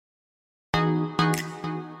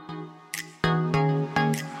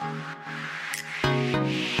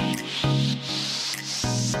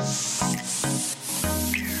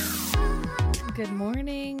Good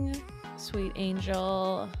morning, sweet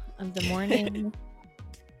angel of the morning.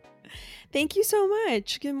 Thank you so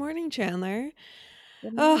much. Good morning, Chandler.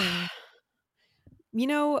 Good Oh, you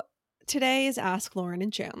know, today is Ask Lauren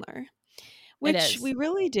and Chandler, It which is. we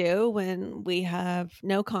really do when we have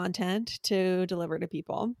no content to deliver to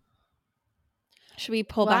people. Should we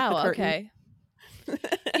pull back the Wow, curtain? okay.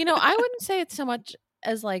 I wouldn't say it's so much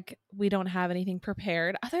as like we don't have anything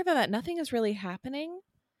prepared. Other than that, nothing is really happening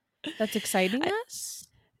that's exciting I- us.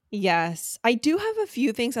 yes, I do have a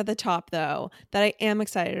few things at the top though that I am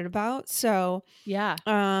excited about. So, Yeah.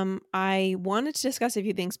 I wanted to discuss a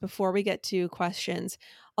few things before we get to questions.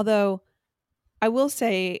 Although I will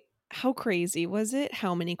say, how crazy was it?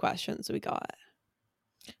 How many questions we got?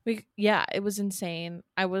 It was insane.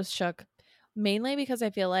 I was shook. Mainly because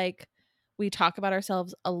I feel like we talk about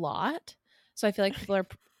ourselves a lot. So I feel like people are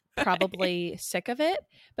probably sick of it.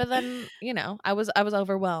 But then, I was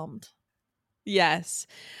overwhelmed Yes.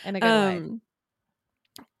 in a good way. Um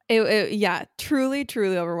yeah, truly,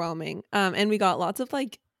 truly overwhelming. And we got lots of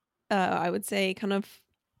I would say kind of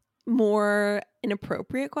more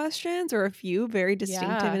inappropriate questions or a few very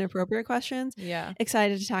distinctive Yeah. inappropriate questions. Yeah.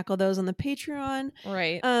 Excited to tackle those on the Patreon.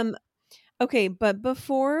 Right. Um, okay, but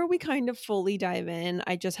before we kind of fully dive in,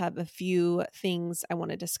 I just have a few things I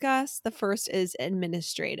want to discuss. The first is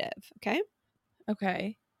administrative. Okay.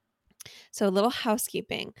 Okay. So a little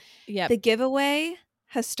housekeeping. Yep. The giveaway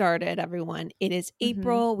has started, everyone. It is Mm-hmm.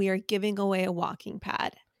 April. We are giving away a walking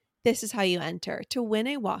pad. This is how you enter. To win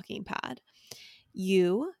a walking pad,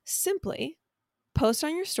 you simply post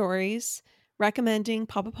on your stories recommending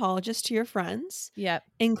Pop Apologist to your friends, Yep.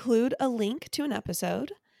 include a link to an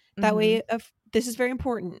episode. That Mm-hmm. way, this is very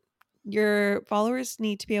important. Your followers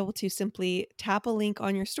need to be able to simply tap a link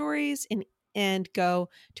on your stories and go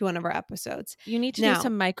to one of our episodes. You need to do Now,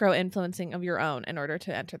 some micro influencing of your own in order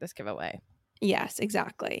to enter this giveaway. yes,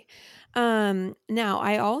 exactly. Now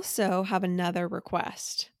I also have another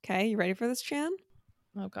request. Okay, you ready for this, Chan?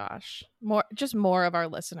 Oh gosh. More of our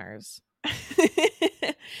listeners.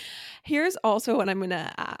 Here's also what I'm going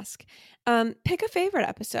to ask. Pick a favorite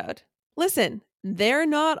episode. Listen, they're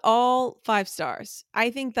not all 5 stars. I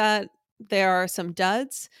think that there are some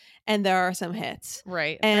duds and there are some hits.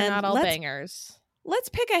 Right. They're And not all bangers. let's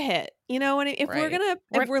pick a hit. You know, if Right.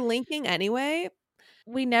 if we're linking anyway,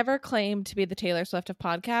 We never claim to be the Taylor Swift of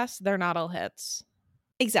podcasts. They're not all hits.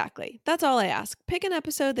 exactly. That's all I ask. Pick an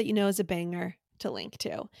episode that you know is a banger to link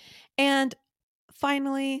to. And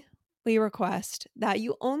finally, we request that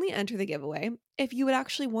you only enter the giveaway if you would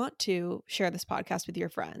actually want to share this podcast with your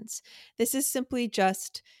friends. This is simply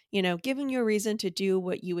just, giving you a reason to do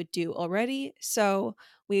what you would do already. So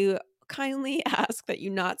we kindly ask that you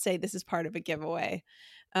not say this is part of a giveaway.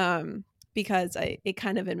 Because it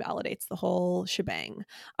kind of invalidates the whole shebang.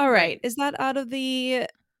 All right. Is that out of the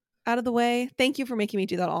way? Thank you for making me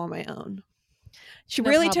do that all on my own. She No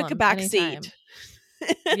really took a problem. back Anytime. seat.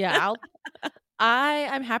 Yeah,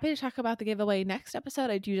 I'm happy to talk about the giveaway next episode.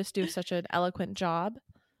 I do just do such an eloquent job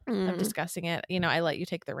of discussing it. I let you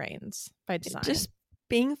take the reins by design. Just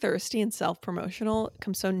being thirsty and self-promotional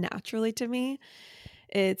comes so naturally to me.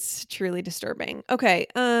 It's truly disturbing. Okay.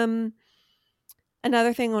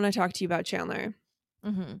 Another thing I want to talk to you about, Chandler.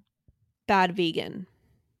 Mm-hmm. Bad Vegan.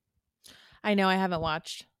 I know I haven't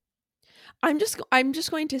watched. I'm just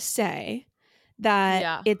going to say that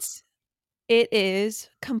Yeah. it is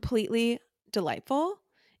completely delightful.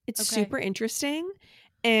 It's Okay. super interesting,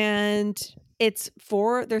 and there's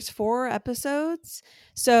 4 episodes.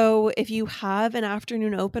 So if you have an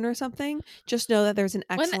afternoon open or something, just know that there's an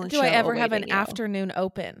excellent When do show I ever have an awaiting you. afternoon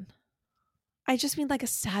open? I just mean like a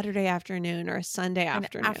Saturday afternoon or a Sunday An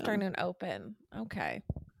afternoon. afternoon open. Okay.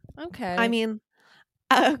 I mean,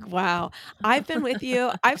 wow. I've been with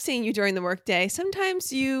you. I've seen you during the workday. Sometimes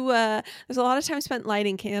there's a lot of time spent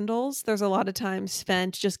lighting candles. There's a lot of time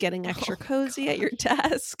spent just getting extra cozy at your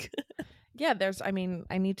desk. Yeah,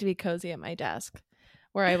 I need to be cozy at my desk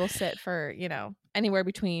where I will sit for, anywhere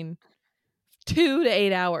between 2 to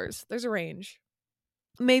 8 hours. There's a range.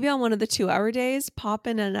 Maybe on one of the 2-hour days, pop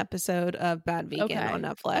in an episode of Bad Vegan on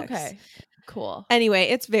Netflix. Okay. Cool. Anyway,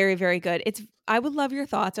 it's very, very good. I would love your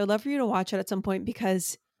thoughts. I would love for you to watch it at some point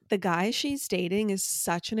because the guy she's dating is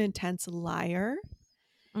such an intense liar.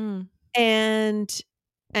 And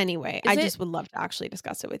anyway, I just would love to actually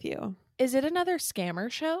discuss it with you. Is it another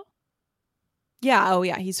scammer show? Yeah. Oh,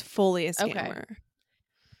 yeah. He's fully a scammer. Okay.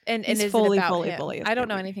 And he's is fully, it about fully, him? fully a I don't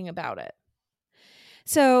know scammer. anything about it.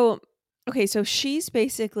 So, okay. So she's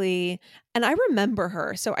basically, and I remember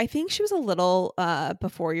her. So I think she was a little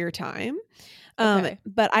before your time. Okay.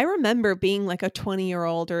 But I remember being like a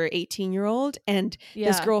 20-year-old or 18-year-old, and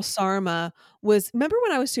this Yeah. girl Sarma was, remember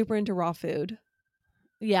when I was super into raw food?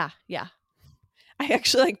 Yeah. Yeah. I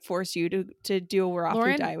actually like forced you to do a raw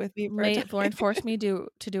food diet with me for a time. Lauren forced me to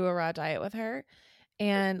do a raw diet with her,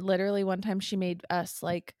 and literally one time she made us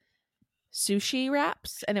like sushi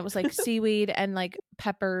wraps, and it was like seaweed and like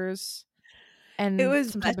peppers It and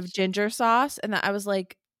was some type of much. ginger sauce, and I was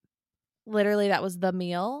like, literally that was the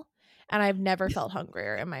meal, and I've never felt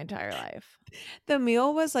hungrier in my entire life. The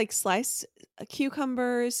meal was like sliced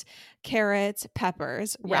cucumbers, carrots,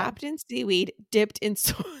 peppers, Yeah, wrapped in seaweed, dipped in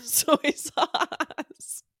soy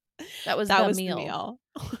sauce. that was That the was the meal. meal.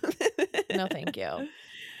 No, thank you.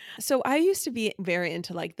 So I used to be very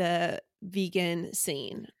into like the vegan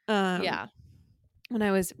scene. Yeah, When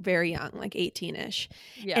I was very young, like 18-ish.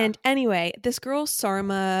 yeah. And anyway, this girl,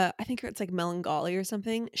 Sarma, I think it's like Melangali or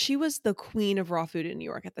something. She was the queen of raw food in New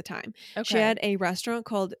York at the time. She Okay. had a restaurant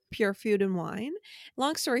called Pure Food and Wine.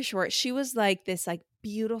 Long story short, she was like this like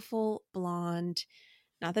beautiful blonde.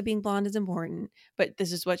 Not that being blonde is important, but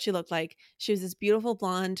this is what she looked like. She was this beautiful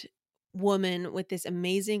blonde woman with this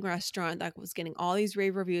amazing restaurant that was getting all these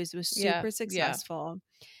rave reviews. It was Yeah, super yeah. successful.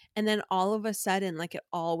 And then all of a sudden, like it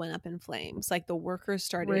all went up in flames. Like the workers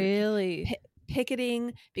started Really? pi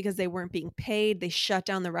picketing because they weren't being paid. They shut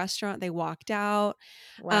down the restaurant. They walked out.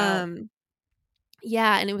 Wow. Um,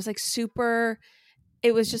 yeah, and it was like super.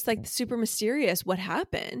 It was just like super mysterious what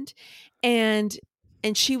happened, and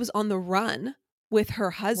she was on the run with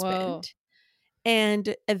her Whoa. husband,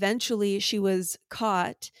 and eventually she was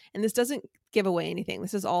caught. And this doesn't give away anything.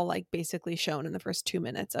 This is all like basically shown in the first 2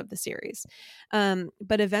 minutes of the series.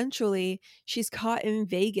 But eventually she's caught in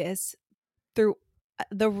Vegas through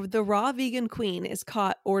the raw vegan queen is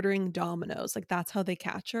caught ordering Domino's. Like that's how they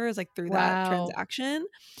catch her, is like through that Wow. transaction.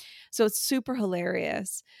 So it's super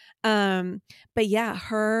hilarious. Um, but yeah,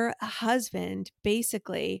 her husband,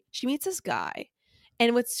 basically, she meets this guy.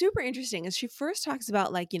 And what's super interesting is she first talks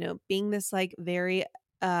about like, being this like very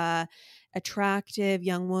uh attractive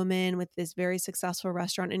young woman with this very successful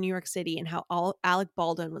restaurant in New York City, and how all Alec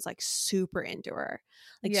Baldwin was like super into her.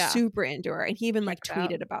 Like Yeah. super into her. And he even like Checks out.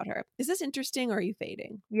 tweeted about her. Is this interesting or are you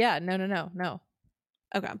fading? Yeah. No, no, no, no.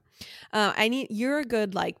 Okay. I need you're a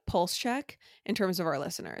good like pulse check in terms of our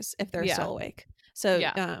listeners if they're Yeah. still awake. So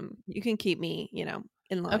Yeah. you can keep me,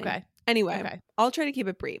 in line. Okay. Anyway, Okay. I'll try to keep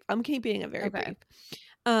it brief. I'm keeping it very Okay. brief.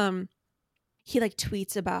 Um he like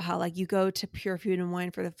tweets about how like you go to Pure Food and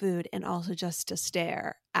Wine for the food and also just to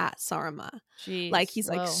stare at Sarma. Like Jeez. he's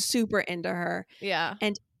like Whoa. super into her. Yeah.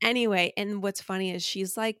 And anyway, and what's funny is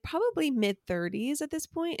she's like probably mid 30s at this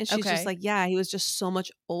point, and she's just Okay. like, yeah, he was just so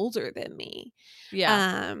much older than me.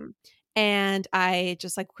 Yeah. Um, and I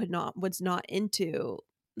just like was not into,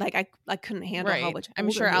 like I couldn't handle how Right. much I'm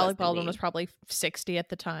older sure he was Alec than Baldwin was me. probably 60 at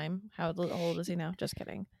the time. How old is he now? Just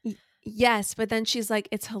kidding. Yes, but then she's like,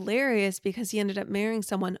 it's hilarious because he ended up marrying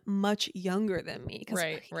someone much younger than me. Because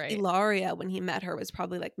Right. Right. Ilaria, when he met her, was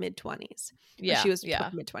probably like mid 20s, or Yeah. she was Yeah.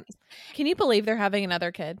 mid 20s. Can you believe they're having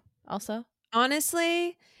another kid also?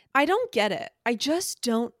 Honestly, I don't get it. I just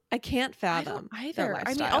don't. I can't I don't fathom their either.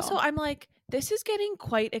 I mean, also, lifestyle. I'm like, this is getting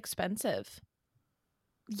quite expensive.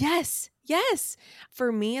 Yes, yes.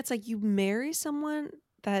 For me, it's like you marry someone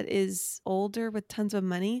that is older with tons of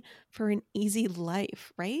money for an easy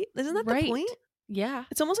life, right? Isn't that the point? Right. Yeah.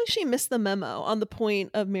 It's almost like she missed the memo on the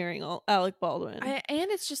point of marrying Alec Baldwin. And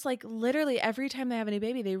it's just like literally every time they have any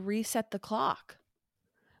baby, they reset the clock.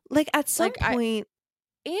 Like at some Like, point,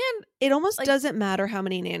 and it almost like, doesn't matter how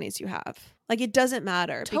many nannies you have. Like it doesn't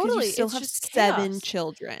matter because you totally, still it's have just 7 chaos.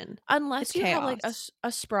 children. It's Unless you have like chaos.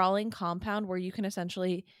 a sprawling compound where you can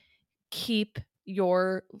essentially keep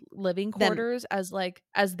your living Them quarters as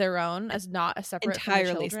their own, as not as separate from the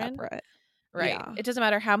entirely children. separate. Right. Yeah, It doesn't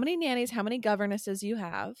matter how many nannies, how many governesses you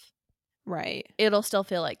have, right. it'll still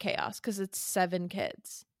feel like chaos because it's 7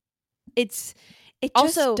 kids. It just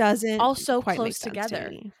Also, doesn't also quite make close sense to together.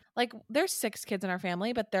 me. Like there's 6 kids in our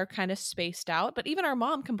family, but they're kind of spaced out. But even our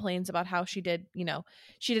mom complains about how she did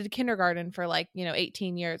kindergarten for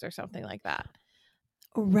 18 years or something like that.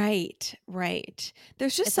 Right, right.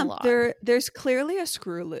 There's just It's a lot. there's clearly a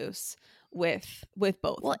screw loose with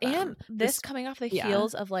both Well, of them. and this coming off the Yeah.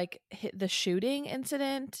 heels of the shooting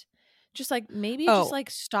incident, just like maybe just Oh, like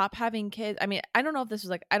stop having kids. I mean, I don't know if this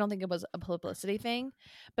was I don't think it was a publicity thing,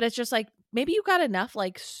 but it's just like maybe you got enough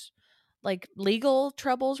like legal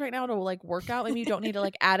troubles right now to like work out. Maybe you don't need to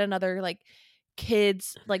like add another like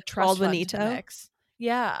kids like trust fund to the Baldwinito. mix.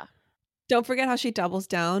 Yeah, Don't forget how she doubles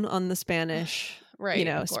down on the Spanish, right.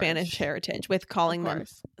 Of Spanish course, heritage with of calling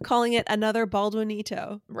course. it another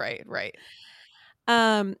Baldwinito. Right, right.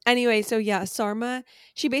 Anyway, so yeah, Sarma,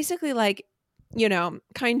 she basically like,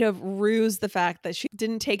 kind of ruse the fact that she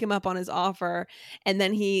didn't take him up on his offer. And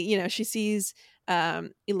then she sees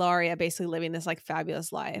Ilaria basically living this like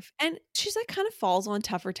fabulous life. And she's like kind of falls on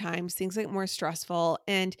tougher times, things like more stressful.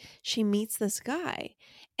 And she meets this guy.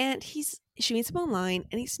 And she meets him online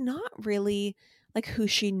and he's not really like who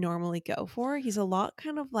she normally go for. He's a lot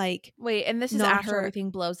kind of like Wait, and this is not after her. everything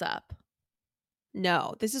blows up.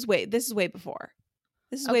 No, this is way before.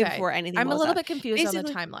 This is way Okay. before anything I'm a blows little up. bit confused on the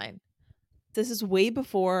Basically, timeline. this is way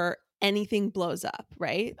before anything blows up,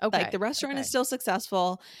 right? Like Okay. the restaurant is Okay. still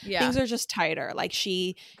successful. Yeah. Things are just tighter. Like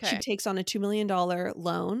she Okay. takes on a $2 million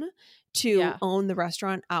loan to Yeah. own the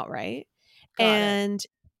restaurant outright. Got it.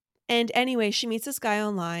 And anyway, she meets this guy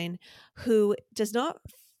online who does not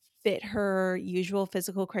fit her usual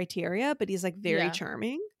physical criteria, but he's like very Yeah.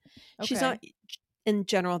 charming. She's not Okay. in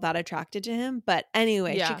general that attracted to him, but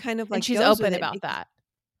anyway, she Yeah. kind of And like she's goes with open it about because that.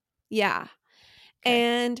 yeah.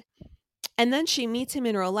 Okay. And then she meets him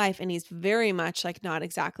in real life and he's very much like not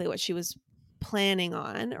exactly what she was planning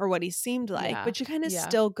on or what he seemed like, Yeah. but she kind of Yeah.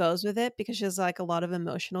 still goes with it because she has like a lot of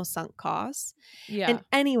emotional sunk costs. And Yeah.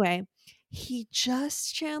 anyway, he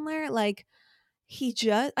just Chandler, like he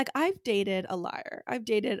just like I've dated a liar. I've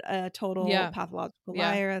dated a total Yeah. pathological Yeah.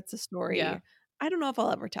 liar. That's a Yeah. story I don't know if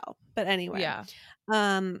I'll ever tell. But anyway, Yeah.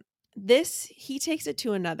 um this he takes it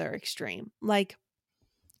to another extreme. Like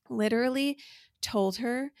literally told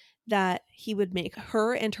her that he would make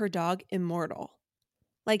her and her dog immortal.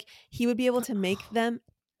 Like he would be able to make them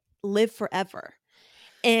live forever.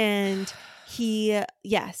 And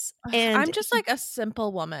yes. And I'm just like a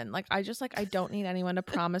simple woman. Like I don't need anyone to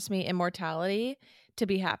promise me immortality to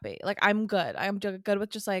be happy. Like I'm good. Good with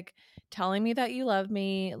just like telling me that you love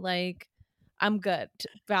me. Like I'm good.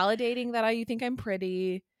 Validating that you think I'm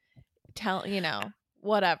pretty.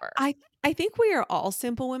 Whatever. I think we are all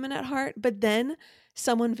simple women at heart, but then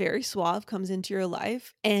someone very suave comes into your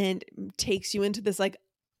life and takes you into this like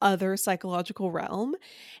other psychological realm.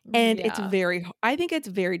 And Yeah. I think it's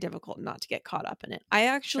very difficult not to get caught up in it. I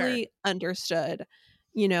Sure. actually understood,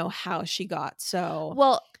 how she got so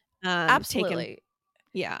Well, taken. absolutely.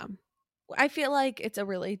 Yeah. I feel like it's a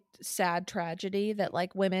really sad tragedy that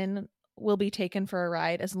like women will be taken for a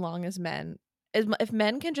ride as long as men if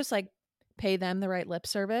men can just like pay them the right lip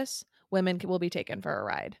service, women will be taken for a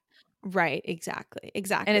ride. Right, exactly. And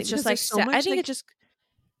Exactly. it's just Because like there's so I much think like it just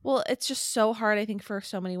well, it's just so hard I think for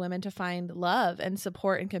so many women to find love and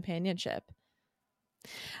support and companionship.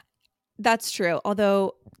 that's true.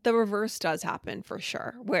 Although the reverse does happen for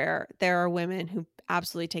sure, where there are women who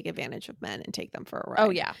absolutely take advantage of men and take them for a Oh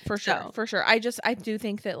ride. yeah, for sure. So For sure. I do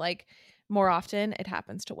think that like more often it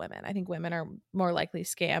happens to women. I think women are more likely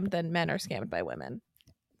scammed than men are scammed by women.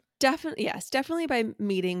 definitely, yes, definitely by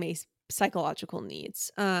meeting psychological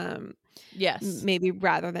needs. Yes. Maybe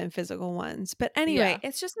rather than physical ones. But anyway, Yeah.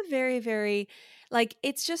 it's just a very, very like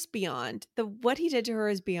it's just beyond. The what he did to her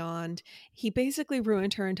is beyond. He basically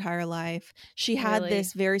ruined her entire life. She had Really.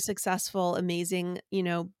 this very successful, amazing,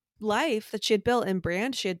 life that she had built and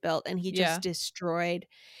brand she had built, and Yeah.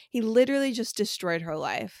 he literally just destroyed her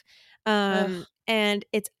life. Ugh. And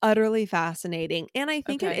it's utterly fascinating. And I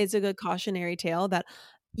think it Okay. is a good cautionary tale that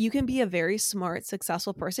you can be a very smart,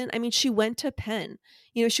 successful person. I mean, she went to Penn.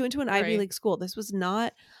 She went to an Ivy Right. League school. This was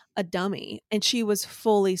not a dummy, and she was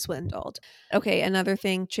fully swindled. Okay, another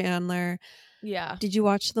thing, Chandler. Yeah. Did you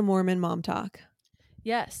watch the Mormon Mom Talk?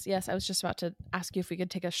 Yes. Yes. I was just about to ask you if we could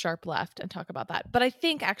take a sharp left and talk about that. But I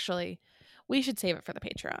think actually we should save it for the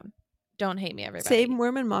Patreon. Don't hate me, Save everybody.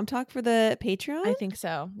 Mormon Mom Talk for the Patreon? I think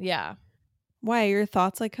so. Yeah. Why are your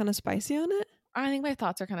thoughts like kind of spicy on it? I think my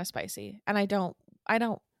thoughts are kind of spicy. And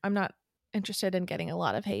I'm not interested in getting a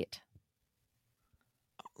lot of hate.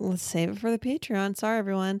 Let's save it for the Patreon. Sorry,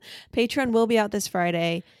 everyone. Patreon will be out this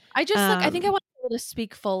Friday. I just like I think I want to be able to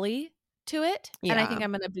speak fully to it. And I Yeah, think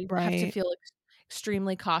I'm gonna have to right, feel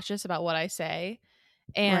extremely cautious about what I say.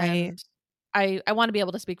 right. And I want to be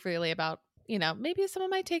able to speak freely about, maybe some of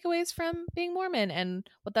my takeaways from being Mormon and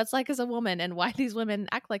what that's like as a woman and why these women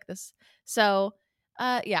act like this. So,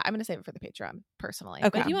 yeah, I'm going to save it for the Patreon personally. But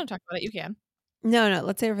Okay. if you want to talk about it, you can. No, no,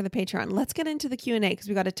 let's save it for the Patreon. Let's get into the Q&A because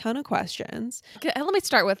we got a ton of questions. Okay, let me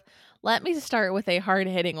start with a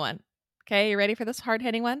hard-hitting one. Okay, you ready for this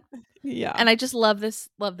hard-hitting one? Yeah. And I just love this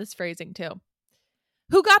phrasing too.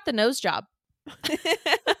 Who got the nose job?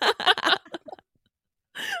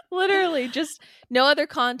 Literally, just no other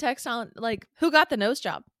context on like who got the nose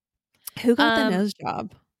job. Who got the nose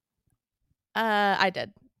job? I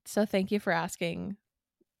did. So thank you for asking.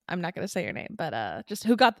 I'm not going to say your name, but just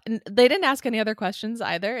who got. They didn't ask any other questions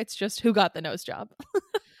either. It's just who got the nose job.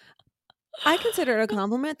 I consider it a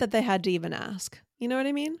compliment that they had to even ask. You know what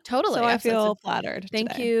I mean? Totally. So I Absolutely. feel flattered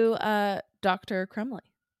Thank today. you, Dr. Crumley.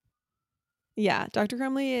 Yeah, Dr.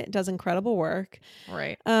 Crumley does incredible work.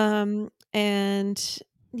 Right. And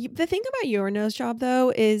the thing about your nose job,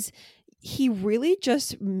 though, is he really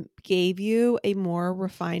just gave you a more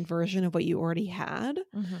refined version of what you already had.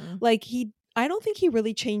 Mm-hmm. Like I don't think he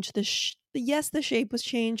really changed yes, the shape was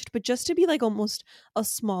changed, but just to be like almost a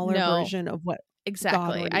smaller No, version of what God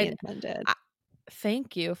exactly. already intended.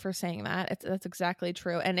 Thank you for saying that. That's exactly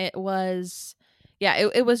true. And it was, yeah,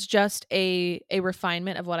 it was just a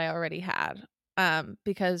refinement of what I already had.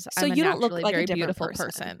 Because So I'm a you don't look naturally like a very different beautiful person.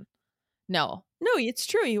 person. No. No, it's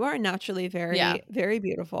true. You are naturally Yeah. very, very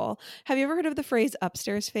beautiful. Have you ever heard of the phrase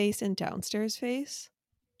upstairs face and downstairs face?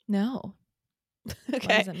 No. What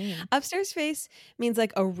Okay. does it mean? Upstairs face means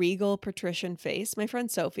like a regal patrician face. My friend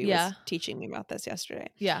Sophie Yeah. was teaching me about this yesterday.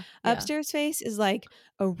 Yeah. Yeah. Upstairs face is like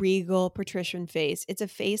a regal patrician face. It's a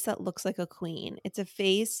face that looks like a queen. It's a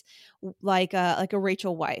face like a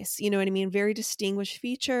Rachel Weisz. You know what I mean? Very distinguished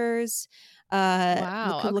features.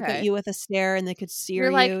 Wow. Could look at Okay. you with a stare and they could sear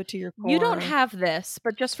You're like, you to your you don't core. have this,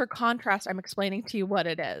 but just for contrast, I'm explaining to you what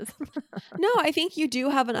it is. No, I think you do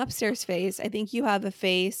have an upstairs face. I think you have a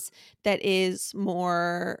face that is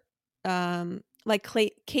more like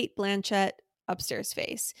Kate Blanchett upstairs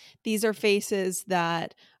face. These are faces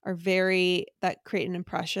that are that create an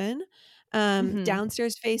impression. Mm-hmm.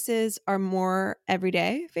 Downstairs faces are more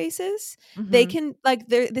everyday faces. They Mm-hmm. can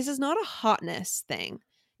this is not a hotness thing.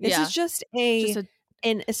 This is Yeah. just Just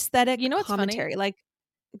an aesthetic you know what's funny? commentary. Like,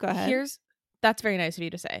 go ahead. That's very nice of you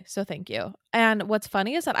to say. So thank you. And what's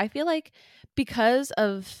funny is that I feel like because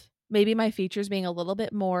of maybe my features being a little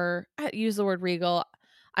bit more, I use the word regal.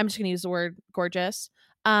 I'm just going to use the word gorgeous.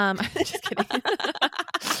 Just kidding.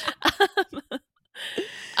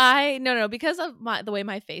 No, because of the way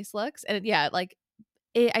my face looks. And yeah, like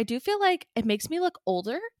I do feel like it makes me look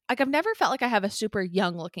older. Like I've never felt like I have a super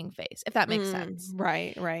young looking face, if that makes sense.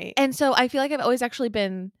 Right, right. And so I feel like I've always actually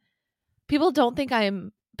been, people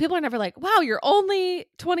are never like, wow, you're only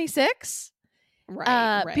 26.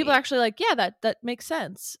 Right, People are right. actually like, yeah, that makes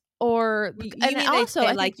sense. Or, You and mean they also say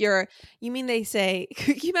I like think, you mean they say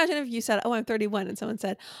could you imagine if you said, "Oh, I'm 31," and someone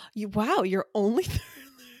said, wow, you're only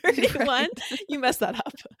 31?" right? You messed that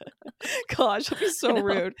up. Gosh, that'd be I so know.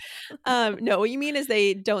 rude. No, what you mean is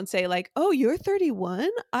they don't say like, "Oh, you're 31?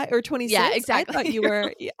 Or Yeah, 26? I thought exactly. you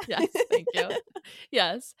were." Yeah. Yes, thank you.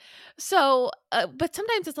 Yes. So, but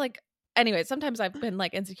sometimes it's like, anyway, sometimes I've been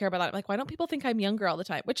like insecure about that. Like, why don't people think I'm younger all the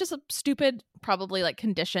time? Which is a stupid, probably like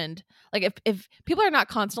conditioned. Like, if people are not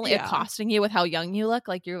constantly Yeah. accosting you with how young you look,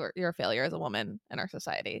 like you're a failure as a woman in our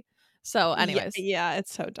society. So, Yeah, anyways, yeah,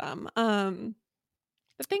 it's so dumb.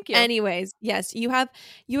 but thank you. Anyways, yes, you have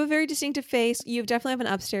a very distinctive face. You definitely have an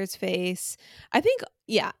upstairs face. I think,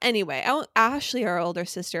 yeah. Anyway, Ashley, our older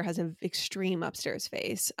sister, has an extreme upstairs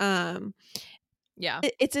face. Yeah,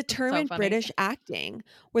 It's a it's term so in funny. British acting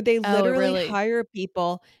where they Oh, literally really? hire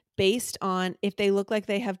people based on if they look like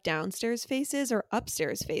they have downstairs faces or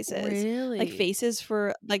upstairs faces, like Really? faces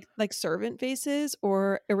for like servant faces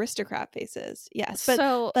or aristocrat faces. Yes, but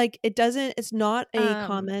So, like it's not a um,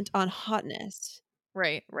 comment on hotness.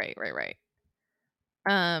 right.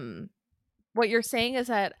 What you're saying is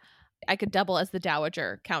that I could double as the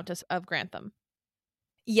Dowager Countess of Grantham.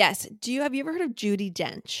 Yes. Have you ever heard of Judi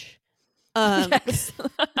Dench? Um, Yes.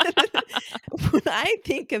 when I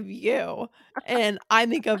think of you and I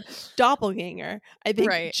think of doppelganger, I think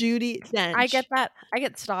Right. Judi I get Dench. that. I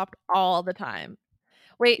get stopped all the time.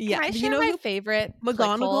 Wait, can Yeah. I You share know my who? favorite click hole?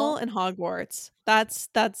 McGonagall and Hogwarts.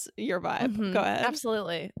 That's your vibe. Go ahead.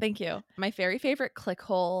 Absolutely. Thank you. My very favorite click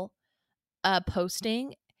hole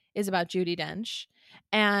posting is about Judi Dench.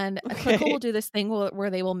 And a click hole will Okay. do this thing where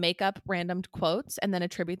they will make up random quotes and then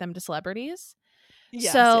attribute them to celebrities. Yes,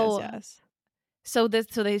 yes, So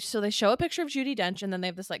yes. they show a picture of Judi Dench and then they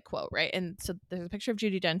have this like quote, right? And so there's a picture of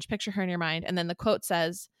Judi Dench, picture her in your mind, and then the quote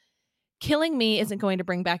says, "Killing me isn't going to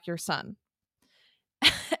bring back your son."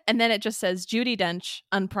 And then it just says Judi Dench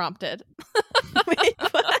unprompted. Wait,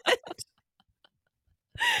 what?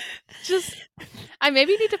 Just I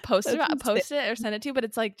maybe need to That's insane. post it or send it to you, but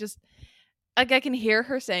it's like just like I can hear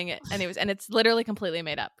her saying it anyways, and it's literally completely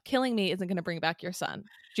made up. Killing me isn't going to bring back your son.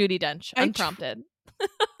 Judi Dench unprompted.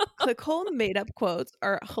 Clickhole made up quotes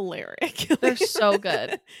are hilarious. They're so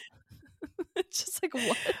good. It's just like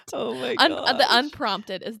what? Oh my The gosh.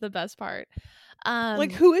 unprompted is the best part.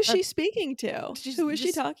 Like, who is she That's speaking to? Who is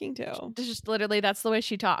she talking to? just literally that's the way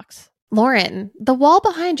she talks. Lauren, the wall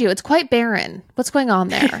behind you, it's quite barren. What's going on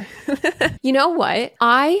there? You know what?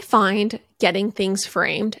 I find getting things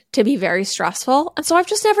framed to be very stressful. And so I've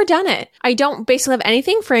just never done it. I don't basically have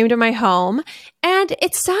anything framed in my home. And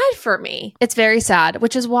it's sad for me. It's very sad,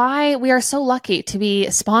 which is why we are so lucky to be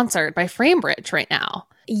sponsored by FrameBridge right now.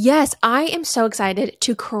 Yes, I am so excited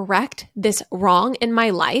to correct this wrong in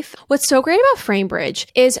my life. What's so great about FrameBridge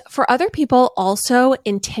is for other people also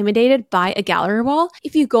intimidated by a gallery wall,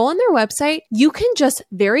 if you go on their website, you can just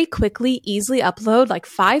very quickly, easily upload like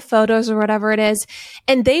 5 photos or whatever it is,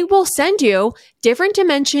 and they will send you different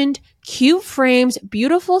dimensioned, cute frames,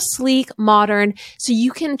 beautiful, sleek, modern, so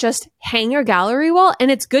you can just hang your gallery wall and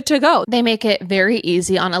it's good to go. They make it very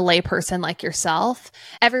easy on a layperson like yourself.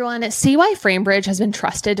 Everyone, see why FrameBridge has been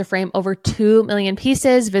trusted to frame over 2 million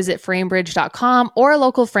pieces. Visit framebridge.com or a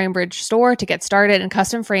local FrameBridge store to get started and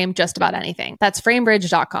custom frame just about anything. That's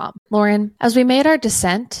framebridge.com. Lauren, as we made our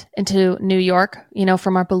descent into New York,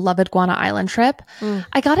 from our beloved Guana Island trip,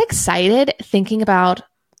 I got excited thinking about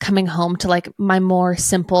coming home to like my more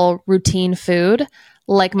simple routine food,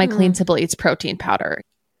 like my Clean Simple Eats protein powder.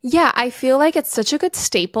 Yeah, I feel like it's such a good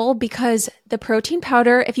staple because the protein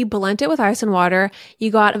powder, if you blend it with ice and water, you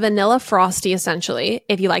got vanilla frosty essentially,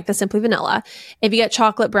 if you like the Simply Vanilla. If you get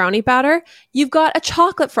chocolate brownie batter, you've got a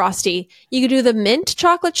chocolate frosty. You could do the mint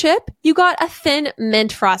chocolate chip, you got a thin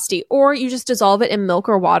mint frosty, or you just dissolve it in milk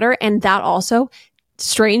or water, and that also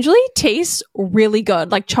strangely tastes really good,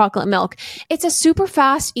 like chocolate milk. It's a super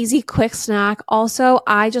fast, easy, quick snack. Also,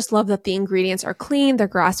 I just love that the ingredients are clean, they're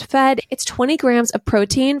grass-fed. It's 20 grams of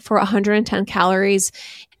protein for 110 calories.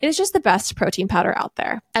 It is just the best protein powder out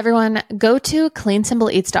there. Everyone, go to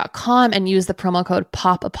cleansimpleeats.com and use the promo code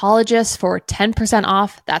POPAPOLOGIST for 10%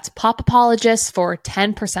 off. That's POPAPOLOGIST for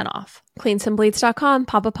 10% off. Cleansimpleeats.com,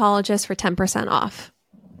 POPAPOLOGIST for 10% off.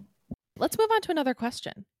 Let's move on to another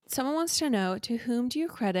question. Someone wants to know, to whom do you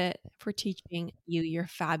credit for teaching you your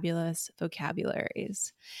fabulous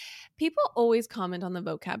vocabularies? People always comment on the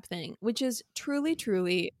vocab thing, which is truly,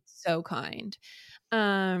 truly so kind.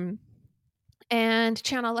 And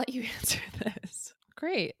Chan, I'll let you answer this.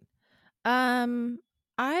 Great.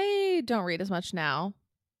 I don't read as much now,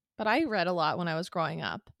 but I read a lot when I was growing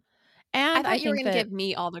up. And I thought you were think going to that give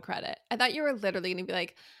me all the credit. I thought you were literally going to be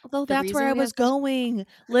like, Although the that's where I reason we was have such- going.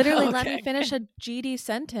 Literally, let me Okay. finish a GD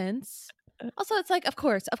sentence. Also, it's like, of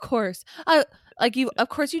course. Of course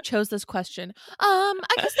you chose this question. I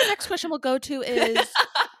guess the next question we'll go to is,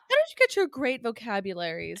 how did you get your great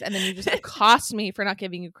vocabularies? And then you just accost me for not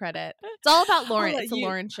giving you credit. It's all about Lauren. It's the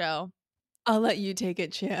Lauren show. I'll let you take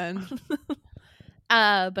it, Chan.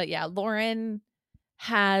 But yeah, Lauren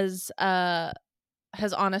has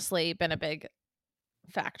honestly been a big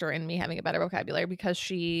factor in me having a better vocabulary because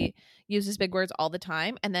she uses big words all the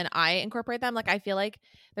time and then I incorporate them. Like, I feel like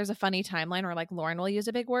there's a funny timeline where like Lauren will use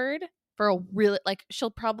a big word for a really, like,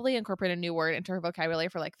 she'll probably incorporate a new word into her vocabulary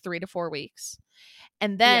for like 3 to 4 weeks.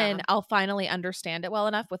 And then I'll finally understand it well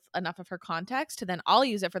enough with enough of her context to then I'll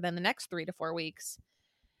use it for then the next 3 to 4 weeks.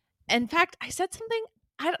 In fact, I said something,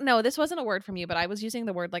 I don't know, this wasn't a word from you, but I was using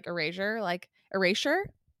the word like erasure. I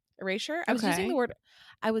was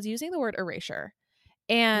using the word erasure.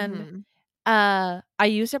 And I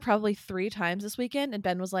used it probably 3 times this weekend, and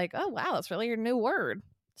Ben was like, "Oh wow, that's really your new word."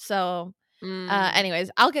 So,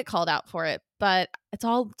 anyways, I'll get called out for it, but it's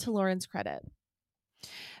all to Lauren's credit.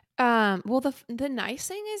 Well, the nice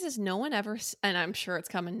thing is no one ever, and I'm sure it's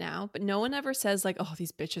coming now, but no one ever says like, "Oh,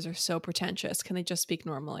 these bitches are so pretentious. Can they just speak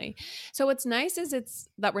normally?" So what's nice is it's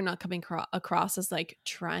that we're not coming across as like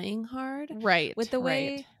trying hard, right? With the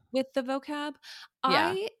way with the vocab,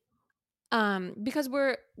 yeah. Because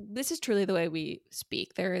this is truly the way we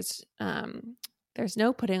speak. There's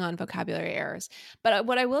no putting on vocabulary errors. But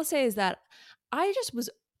what I will say is that I just was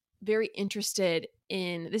very interested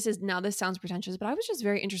in this sounds pretentious, but I was just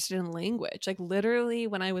very interested in language. Like literally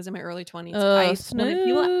when I was in my early 20s,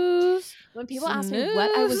 when people asked me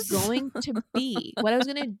what I was going to be, what I was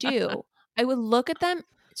going to do, I would look at them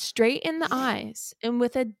straight in the eyes and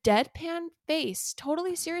with a deadpan face,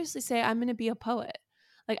 totally seriously say, I'm going to be a poet.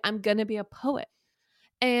 Like, I'm going to be a poet.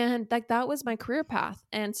 And like, that was my career path.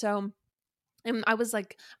 And so, and I was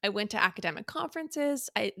like, I went to academic conferences.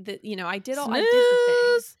 I did the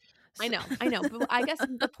things. I know. But I guess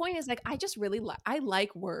the point is like, I just really I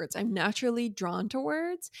like words. I'm naturally drawn to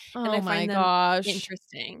words and I find them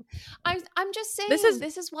interesting. I'm just saying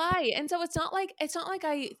this is why. And so it's not like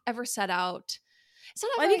I ever set out.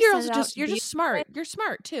 I think you're just smart. You're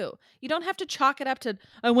smart too. You don't have to chalk it up to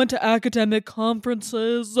I went to academic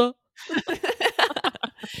conferences. That's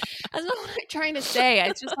not what I'm trying to say.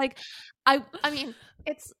 It's just like I mean,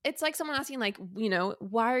 it's like someone asking, like, you know,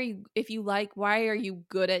 why are you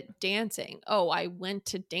good at dancing? Oh, I went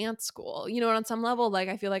to dance school. You know, on some level, like,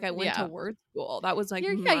 I feel like I went to Yeah. word school. That was like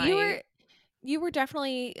You my were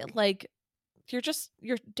definitely like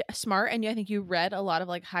smart, and I think you read a lot of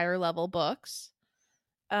like higher level books.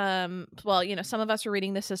 Well, you know, some of us were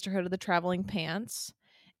reading The Sisterhood of the Traveling Pants,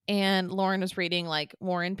 and Lauren was reading like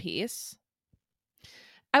War and Peace.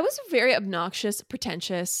 I was a very obnoxious,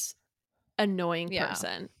 pretentious, annoying Yeah.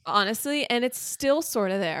 person, honestly, and it's still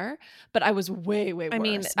sort of there, but I was way, way I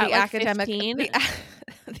mean, worse. At the like academic 15,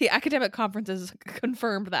 the academic conferences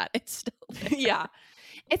confirmed that it's still there. yeah,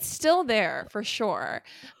 it's still there for sure.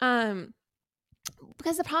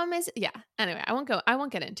 Because the problem is, yeah. Anyway, I won't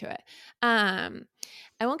get into it. I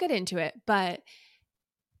won't get into it, but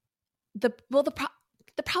the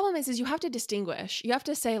problem is you have to distinguish. You have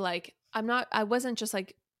to say, like, I wasn't just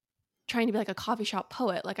like trying to be like a coffee shop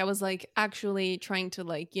poet. Like, I was like actually trying to,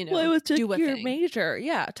 like, you know, Well, it was do a your thing, major.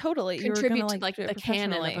 Yeah, totally. You were gonna contribute to like like do it the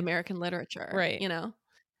canon of professionally. American literature, Right. you know.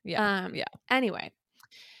 Yeah. Yeah. Anyway,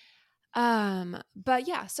 but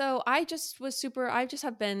yeah, so I just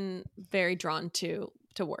have been very drawn to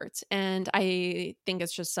words, and I think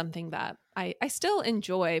it's just something that I still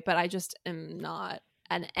enjoy, but I just am not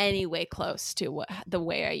in any way close to the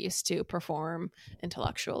way I used to perform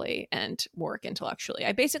intellectually and work intellectually.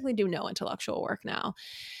 I basically do no intellectual work now,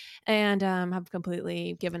 and have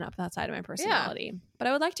completely given up that side of my personality, but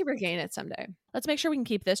I would like to regain it someday. Let's make sure we can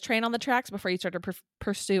keep this train on the tracks before you start to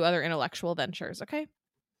pursue other intellectual ventures, okay?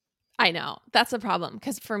 I know. That's the problem.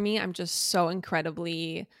 Because for me, I'm just so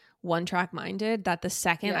incredibly one track minded that the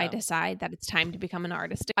second I Yeah. decide that it's time to become an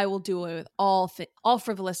artist, I will do it with all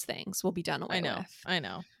frivolous things will be done away with. I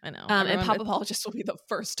know. And Everyone, pop apologists will be the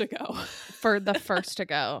first to go. for the first to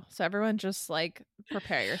go. So everyone just like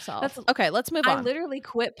prepare yourself. That's Okay, let's move I on. literally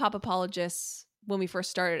quit pop apologists when we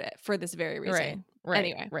first started it for this very reason. Right.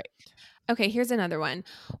 Anyway. Right. Okay, here's another one.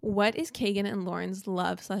 What is Kagan and Lauren's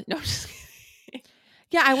love? No, I'm just kidding.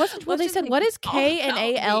 Yeah, I wasn't. Well, Let's they just said, make "What this is all K and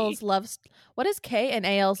about AL's me. love? What is K and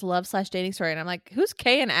AL's love / dating story?" And I'm like, "Who's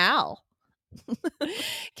K and Al?"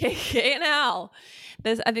 K and Al.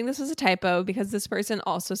 I think this was a typo because this person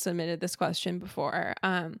also submitted this question before.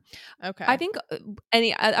 Okay, I think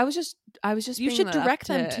I was just you bringing should that up direct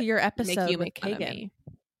them to your make episode you with make fun of Kagan.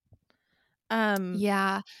 me.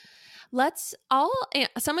 Yeah.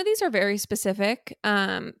 Some of these are very specific.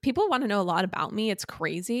 People want to know a lot about me. It's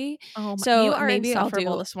crazy. Oh, So you are maybe I'll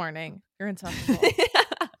insufferable do this morning. You're insufferable.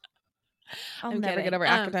 I'll I'm never kidding. get over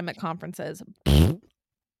academic conferences.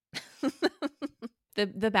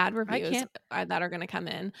 The bad reviews can't. That are going to come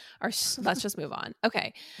in are let's just move on.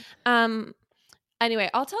 Okay. Anyway,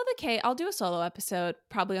 I'll do a solo episode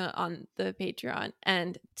probably on the Patreon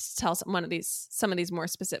and tell some of these more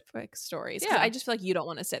specific stories. Yeah. I just feel like you don't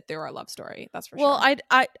want to sit through our love story. That's for Well,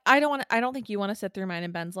 sure. I don't think you want to sit through mine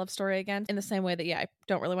and Ben's love story again in the same way that I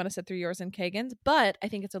don't really want to sit through yours and Kagan's, but I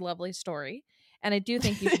think it's a lovely story, and I do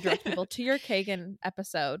think you should direct people to your Kagan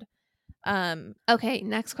episode. Okay,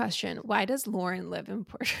 next question. Why does Lauren live in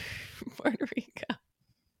Puerto Rico?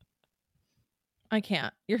 I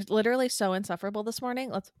can't. You're literally so insufferable this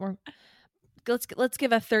morning. Let's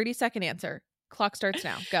give a 30-second answer. Clock starts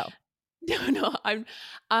now. Go. No, I'm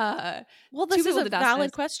Well, this is a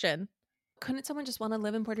valid question. Couldn't someone just want to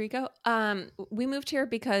live in Puerto Rico? We moved here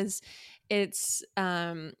because it's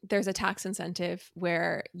there's a tax incentive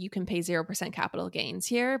where you can pay 0% capital gains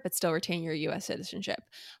here, but still retain your U.S. citizenship.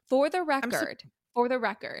 For the record,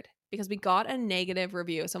 because we got a negative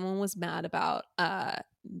review. Someone was mad about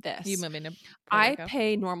this. You moving to Puerto Rico? I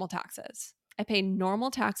pay normal taxes. I pay normal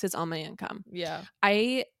taxes on my income. Yeah.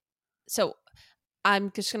 So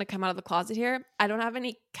I'm just going to come out of the closet here. I don't have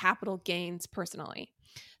any capital gains personally.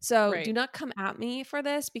 So do not come at me for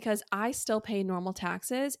this because I still pay normal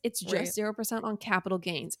taxes. It's just 0% on capital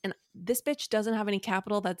gains. And this bitch doesn't have any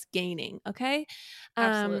capital that's gaining. Okay.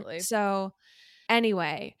 Absolutely. So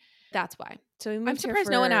anyway, that's why. So I'm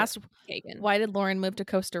surprised no one asked Kagan. Why did Lauren move to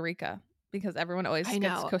Costa Rica? Because everyone always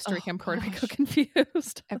gets Costa Rica and Puerto Rico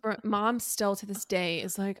confused. Mom still to this day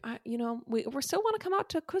is like, we still want to come out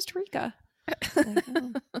to Costa Rica. Like,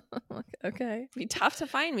 oh. Okay. It'd be tough to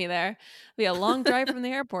find me there. It'd be a long drive from the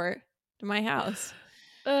airport to my house.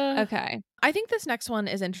 Okay. I think this next one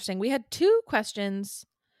is interesting. We had 2 questions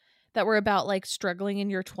that were about like struggling in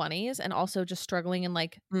your 20s and also just struggling in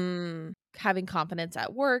like having confidence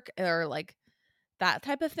at work or like that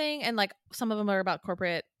type of thing. And like some of them are about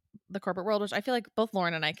the corporate world, which I feel like both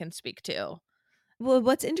Lauren and I can speak to. Well,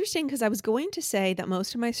 what's interesting, because I was going to say that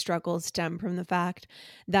most of my struggles stem from the fact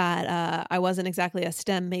that I wasn't exactly a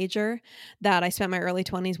STEM major, that I spent my early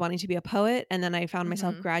 20s wanting to be a poet. And then I found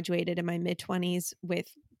myself Mhm. graduated in my mid 20s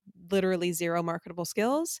with literally zero marketable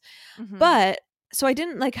skills. Mhm. But so I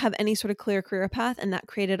didn't like have any sort of clear career path. And that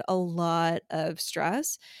created a lot of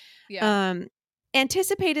stress. Yeah. Um,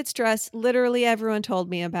 Anticipated stress, literally everyone told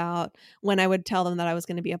me about when I would tell them that I was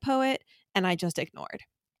going to be a poet, and I just ignored.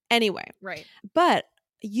 Anyway, Right. but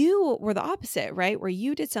you were the opposite, right? Where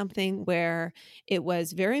you did something where it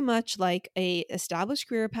was very much like a established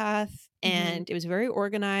career path, Mhm. and it was very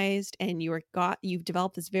organized, and you've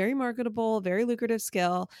developed this very marketable, very lucrative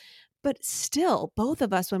skill. But still, both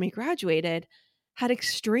of us when we graduated had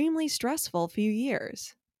extremely stressful few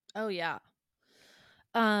years. Oh, yeah.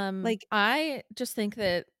 Like, I just think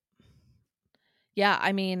that yeah,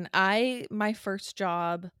 I mean, my first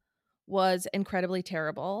job was incredibly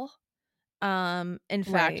terrible. In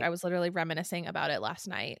fact, right. I was literally reminiscing about it last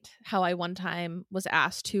night, how I one time was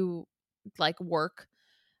asked to like work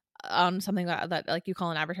on something that like you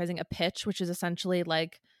call in advertising a pitch, which is essentially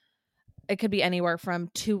like it could be anywhere from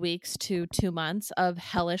 2 weeks to 2 months of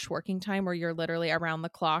hellish working time where you're literally around the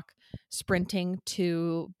clock sprinting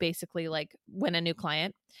to basically like win a new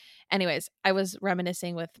client. Anyways, I was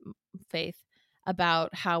reminiscing with Faith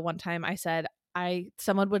about how one time I said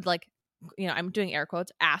someone would like, you know, I'm doing air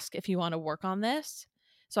quotes, ask if you want to work on this.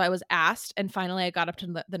 So I was asked, and finally I got up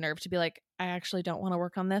to the nerve to be like, I actually don't want to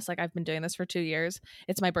work on this. Like I've been doing this for 2 years.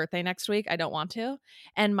 It's my birthday next week. I don't want to.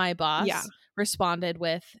 And my Yeah. boss responded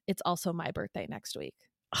with, "It's also my birthday next week."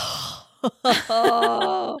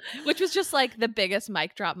 Oh. Which was just like the biggest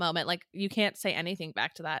mic drop moment. Like you can't say anything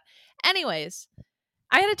back to that. Anyways,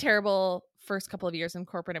 I had a terrible first couple of years in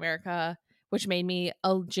corporate America, which made me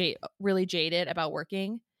really jaded about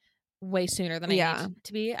working way sooner than I Yeah. need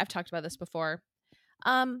to be. I've talked about this before.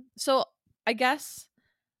 So I guess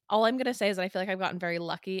all I'm gonna say is that I feel like I've gotten very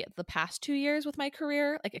lucky the past 2 years with my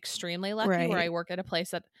career, like extremely lucky, where I Right. work at a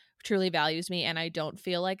place that truly values me and I don't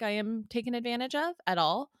feel like I am taken advantage of at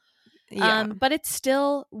all. Yeah. But it's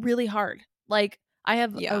still really hard. Like I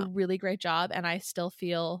have a Yeah. really great job and I still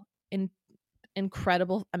feel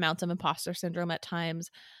incredible amounts of imposter syndrome at times.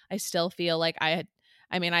 I still feel like I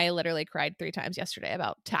mean, I literally cried 3 times yesterday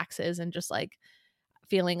about taxes and just like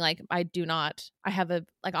feeling like I have a,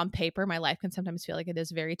 like on paper, my life can sometimes feel like it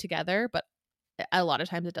is very together, but a lot of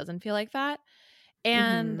times it doesn't feel like that.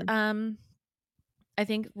 And Mhm. I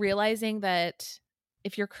think realizing that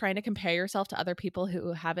if you're trying to compare yourself to other people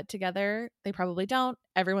who have it together, they probably don't.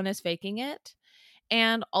 Everyone is faking it.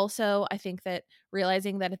 And also, I think that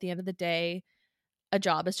realizing that at the end of the day, a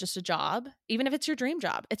job is just a job. Even if it's your dream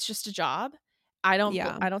job, it's just a job.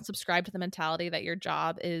 Yeah. I don't subscribe to the mentality that your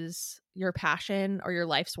job is your passion or your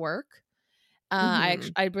life's work.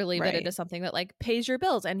 Mhm. I believe that it Right. is something that like pays your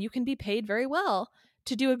bills, and you can be paid very well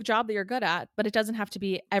to do a job that you're good at, but it doesn't have to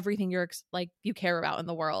be everything like you care about in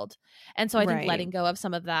the world. And so I think Right. letting go of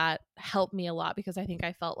some of that helped me a lot, because I think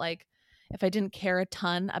I felt like if I didn't care a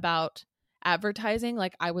ton about advertising,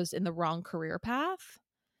 like I was in the wrong career path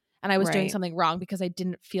and I was doing Right. something wrong because I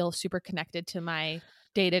didn't feel super connected to my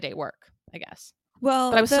day-to-day work, I guess.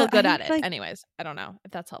 But I Well, was still I good at think it. like Anyways, I don't know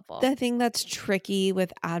if that's helpful. the thing that's tricky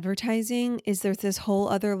with advertising is there's this whole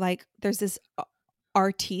other like there's this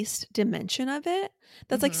artiste dimension of it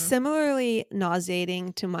that's like Mhm. similarly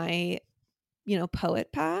nauseating to my,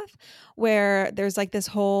 poet path, where there's like this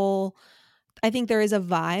whole I think there is a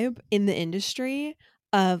vibe in the industry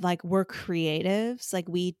of like we're creatives, like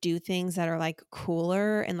we do things that are like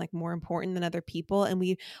cooler and like more important than other people, and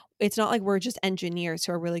it's not like we're just engineers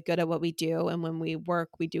who are really good at what we do, and when we work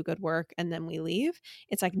we do good work and then we leave.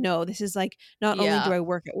 It's like, no, this is like not only do Yeah. I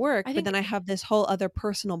work at work, I but think then I have this whole other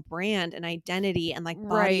personal brand and identity and like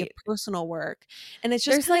body of right. personal work, and it's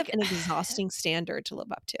just There's kind of like an exhausting standard to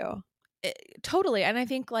live up to. totally. And I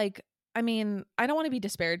think like I mean, I don't want to be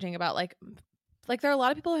disparaging about like there are a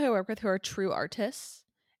lot of people who I work with who are true artists,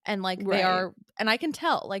 and like they Right. are, and I can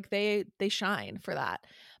tell like they shine for that.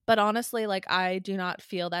 But honestly, like I do not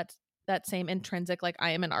feel that same intrinsic like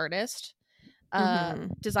I am an artist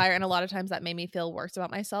Mhm. desire, and a lot of times that made me feel worse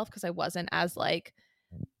about myself because I wasn't as like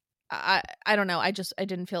I don't know, I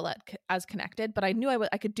didn't feel that as connected, but I knew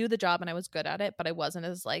I could do the job and I was good at it, but I wasn't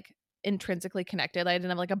as like intrinsically connected. I didn't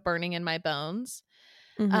have like a burning in my bones.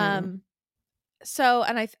 Mhm. um so,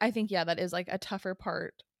 and I think yeah, that is like a tougher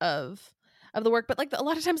part of the work, but like a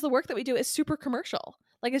lot of times the work that we do is super commercial.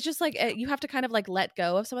 Like it's just like you have to kind of like let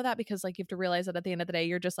go of some of that, because like you have to realize that at the end of the day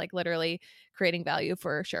you're just like literally creating value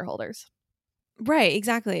for shareholders. Right,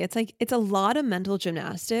 exactly. It's like it's a lot of mental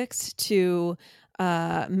gymnastics to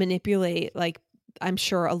manipulate like I'm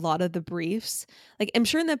sure a lot of the briefs, like I'm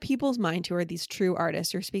sure in the people's mind who are these true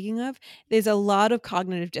artists you're speaking of, there's a lot of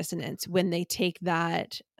cognitive dissonance when they take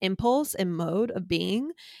that impulse and mode of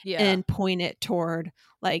being Yeah. and point it toward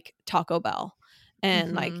like Taco Bell.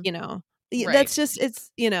 And like, Mhm. you know, Right. that's just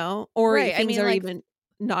it's, you know, or Right. I things mean, are like, even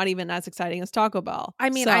not even as exciting as Taco Bell. I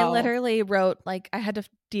So, literally wrote, like, I had to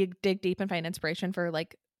dig deep and find inspiration for,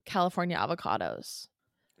 like, California avocados.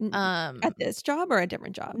 at Um, this job or a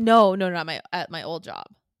different job? no, no, not my at my old job.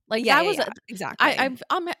 Like, Yeah, that yeah, was yeah. a Exactly.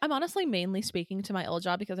 I'm honestly mainly speaking to my old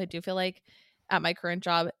job because I do feel like at my current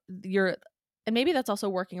job, you're and maybe that's also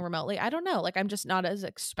working remotely. I don't know. Like, I'm just not as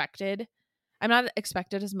expected. I'm not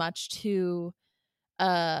expected as much to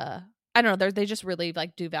I don't know, they just really,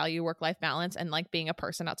 like, do value work-life balance and, like, being a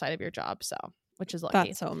person outside of your job, so which is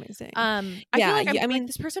lucky. That's so amazing. I feel Yeah, like I'm I like, mean,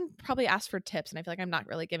 this person probably asked for tips, and I feel like I'm not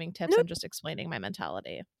really giving tips, no, I'm just explaining my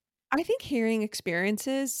mentality. I think hearing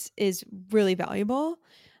experiences is really valuable.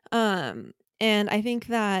 Um, and I think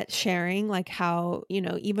that sharing, like how, you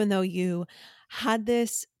know, even though you had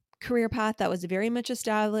this career path that was very much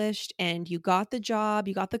established and you got the job,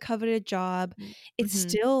 you got the coveted job, it Mhm.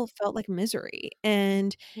 still felt like misery.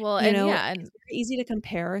 And, Well, you and know, yeah, it's and very easy to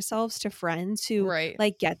compare ourselves to friends who right.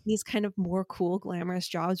 like get these kind of more cool, glamorous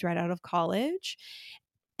jobs right out of college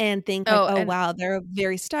and think like, Oh, "Oh, and wow, they're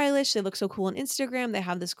very stylish, they look so cool on Instagram, they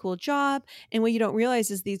have this cool job," and what you don't realize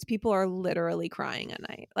is these people are literally crying at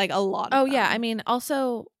night, like, a lot of oh, yeah, I them. mean,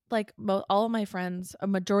 also, like, all of my friends, a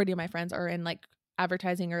majority of my friends are in, like,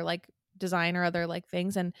 advertising or, like, design or other, like,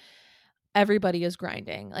 things, and everybody is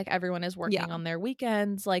grinding, like, everyone is Yeah, working on their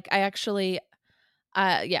weekends, like, I actually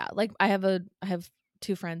yeah, like, I have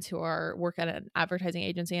 2 friends who are work at an advertising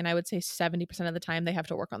agency, and I would say 70% of the time they have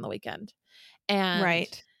to work on the weekend, and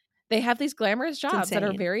right. they have these glamorous It's jobs that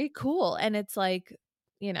are insane. very cool, and it's like,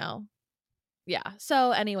 you know yeah.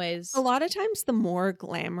 So, A anyways, lot of times, the more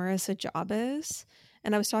glamorous a job is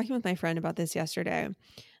and I was talking with my friend about this yesterday,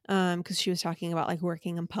 because she was talking about, like,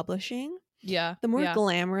 working in publishing. yeah, The more yeah.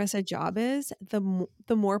 glamorous a job is, the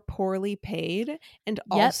more poorly paid and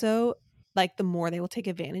Yep. also, like, the more they will take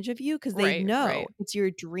advantage of you because they Right, know right, it's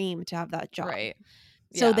your dream to have that job. right.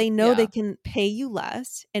 So Yeah, they know they yeah, can pay you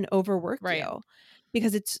less and overwork right. you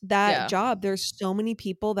because it's that Yeah. job. There's so many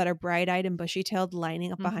people that are bright-eyed and bushy-tailed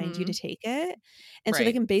lining up behind you to Mhm. take it, and so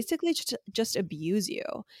they Right. can basically just abuse you.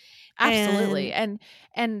 Absolutely, And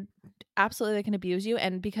and absolutely they can abuse you,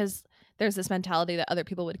 and because there's this mentality that other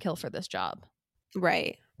people would kill for this job.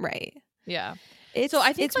 right, right. Yeah. So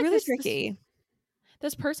I It's think, it's like, really tricky.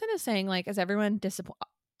 this person is saying, like, is everyone disappointed?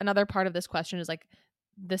 Another part of this question is, like,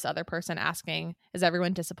 this other person asking, is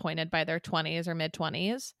everyone disappointed by their 20s or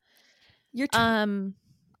mid-20s? You're tw Um,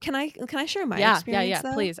 can I share my yeah, yeah, experience yeah,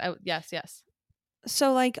 though? please. Yes, yes.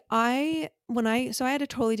 So, like, I had a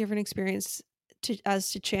totally different experience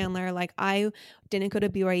to Chandler, like, I didn't go to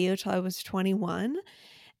BYU till I was 21,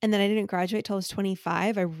 and then I didn't graduate till I was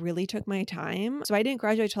 25. I really took my time. So, I didn't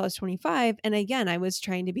graduate till I was 25, and again, I was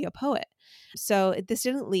trying to be a poet. So, this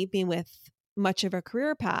didn't leave me with much of a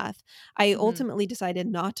career path. I Mhm. ultimately decided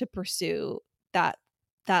not to pursue that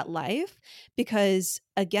that life because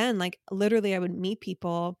again, like, literally I would meet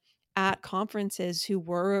people at conferences who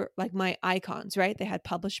were like my icons, right? They had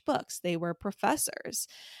published books, they were professors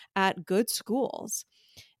at good schools,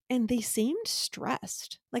 and they seemed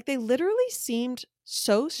stressed. Like they literally seemed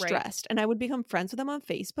so Right. stressed. And I would become friends with them on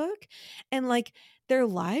Facebook, and like their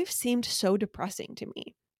lives seemed so depressing to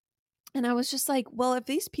me. And I was just like, well, if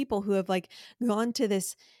these people who have like gone to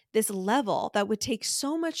this level that would take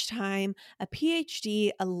so much time, a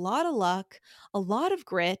PhD, a lot of luck, a lot of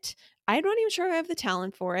grit, I'm not even sure I have the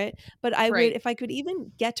talent for it, but I would Right. if I could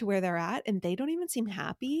even get to where they're at and they don't even seem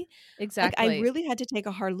happy, like I Exactly. really had to take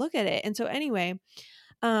a hard look at it. And so anyway,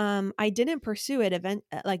 I didn't pursue it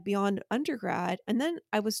like beyond undergrad, and then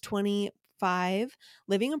I was 25,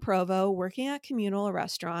 living in Provo, working at Communal, a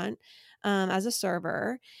restaurant, as a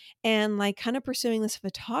server, and like kind of pursuing this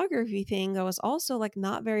photography thing that was also like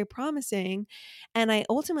not very promising. And I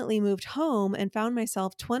ultimately moved home and found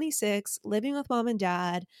myself 26, living with mom and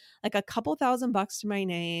dad, like a couple $1,000 to my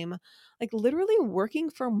name, like literally working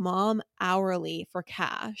for mom hourly for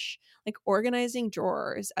cash, like organizing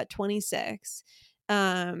drawers at 26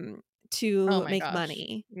 Oh to my make gosh.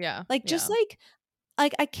 money. Yeah, Like, just yeah,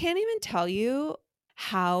 I can't even tell you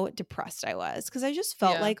how depressed I was because I just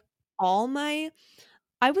felt yeah, like all my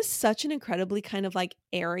I was such an incredibly kind of like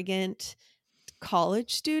arrogant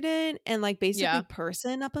college student and like basically yeah,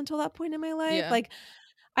 person up until that point in my life. yeah. Like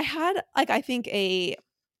I had like I think a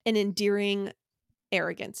an endearing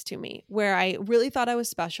arrogance to me where I really thought I was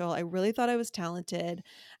special. I really thought I was talented.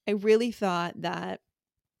 I really thought that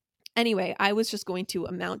Anyway, I was just going to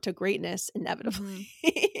amount to greatness inevitably.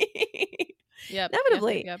 Yep. Yep. Yep.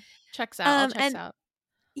 Inevitably. Yep. Checks out. All checks And out.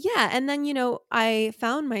 yeah, and then, I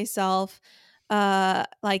found myself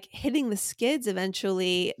like hitting the skids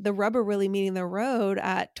eventually, the rubber really meeting the road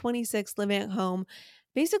at 26, living at home,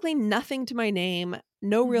 basically nothing to my name,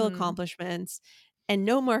 no real Mm-hmm. accomplishments and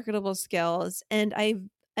no marketable skills. And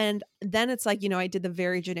then it's like, I did the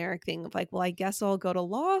very generic thing of like, well, I guess I'll go to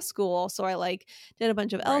law school. So I like did a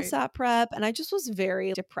bunch of Right. LSAT prep and I just was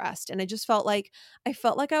very depressed. And I just felt like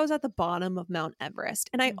I was at the bottom of Mount Everest.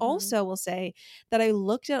 And I Mm-hmm. also will say that I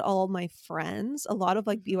looked at all of my friends, a lot of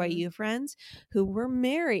like Mm-hmm. BYU friends who were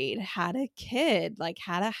married, had a kid, like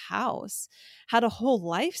had a house, had a whole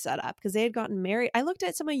life set up because they had gotten married. I looked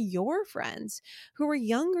at some of your friends who were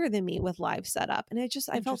younger than me with lives set up, and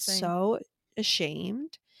I felt Interesting. so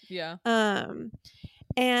ashamed. Yeah. Um,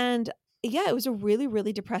 and yeah, it was a really,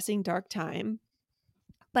 really depressing, dark time.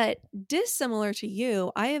 But dissimilar to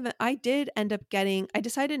you, I did end up getting I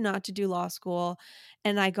decided not to do law school,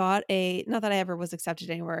 and I got a not that I ever was accepted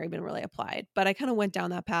anywhere or even really applied, but I kind of went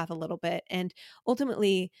down that path a little bit. And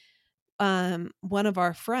ultimately, one of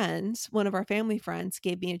our friends, one of our family friends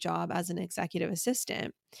gave me a job as an executive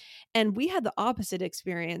assistant. And we had the opposite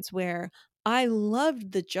experience where I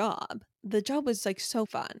loved the job. The job was like so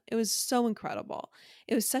fun. It was so incredible.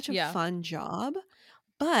 It was such a Yeah. fun job,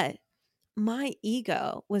 but my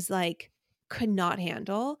ego was like, could not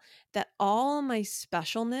handle that all my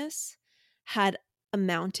specialness had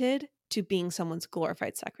amounted to being someone's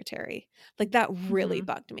glorified secretary. Like that really Mm-hmm.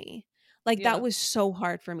 bugged me. Like that Yeah. was so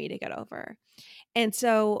hard for me to get over. And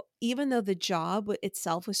so even though the job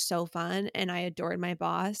itself was so fun and I adored my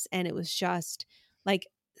boss and it was just like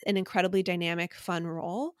an incredibly dynamic, fun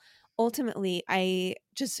role, ultimately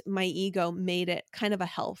my ego made it kind of a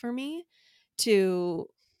hell for me to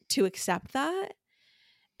accept that.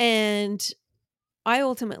 And I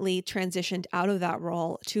ultimately transitioned out of that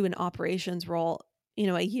role to an operations role,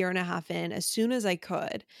 a year and a half in as soon as I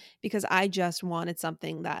could, because I just wanted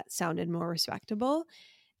something that sounded more respectable.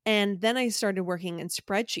 And then I started working in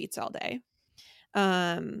spreadsheets all day.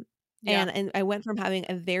 Um, Yeah. and I went from having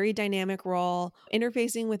a very dynamic role,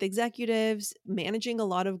 interfacing with executives, managing a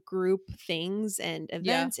lot of group things and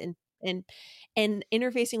Yeah. events and and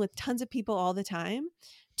interfacing with tons of people all the time,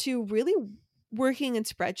 to really working in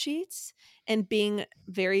spreadsheets and being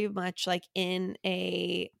very much like in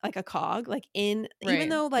a cog, like in even Right.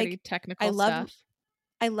 though Pretty like I technical love stuff.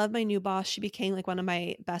 I love my new boss. She became like one of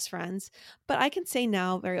my best friends. But I can say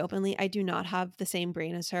now very openly, I do not have the same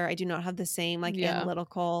brain as her. I do not have the same like Yeah.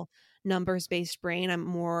 analytical, numbers based brain. I'm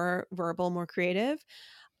more verbal, more creative.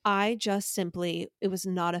 I just simply, it was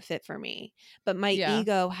not a fit for me. But my Yeah.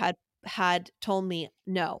 ego had told me,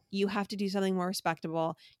 no, you have to do something more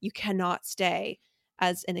respectable. You cannot stay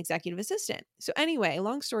as an executive assistant. So anyway,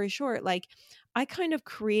 long story short, like I kind of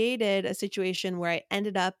created a situation where I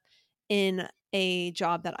ended up in a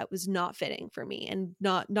job that I was not fitting for me and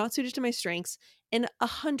not suited to my strengths and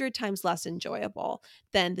 100 times less enjoyable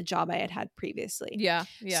than the job I had had previously. Yeah.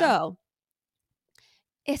 Yeah. So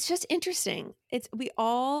it's just interesting. We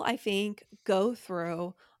all, I think, go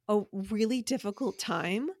through a really difficult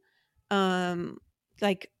time, um,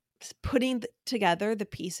 like putting together the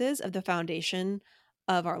pieces of the foundation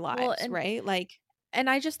of our Well, lives, right? Like, and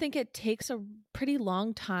I just think it takes a pretty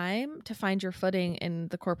long time to find your footing in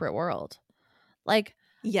the corporate world. Like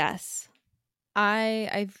yes,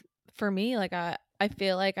 I've for me, like I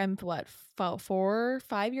feel like I'm what 4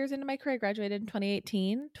 5 years into my career. I graduated in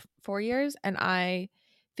 2018, 4 years, and I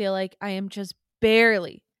feel like I am just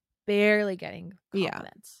barely getting yeah,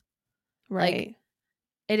 confidence. Like right,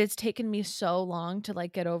 it has taken me so long to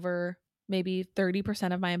like get over maybe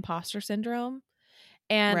 30% of my imposter syndrome,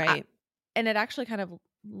 and right. and it actually kind of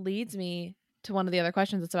leads me to one of the other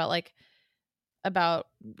questions. It's about like about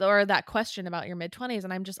or that question about your mid 20s,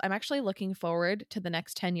 and I'm actually looking forward to the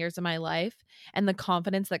next 10 years of my life and the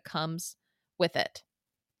confidence that comes with it.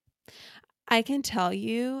 I can tell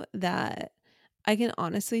you that I can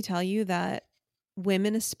honestly tell you that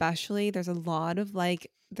women especially, there's a lot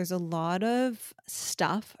of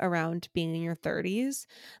stuff around being in your 30s.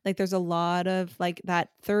 Like there's a lot of like that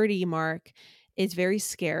 30 mark is very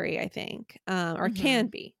scary, I think. Or can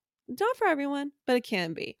Mhm. be. Not for everyone, but it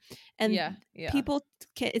can be. Yeah, And yeah.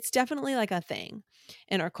 it's definitely like a thing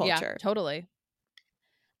in our Yeah, culture. totally.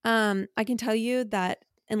 I can tell you that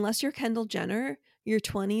unless you're Kendall Jenner, your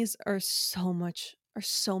 20s are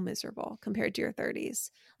so miserable compared to your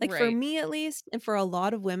 30s. Like for Right. me at least, and for a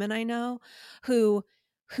lot of women I know who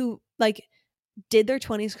like did their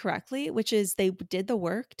 20s correctly, which is they did the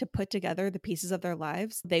work to put together the pieces of their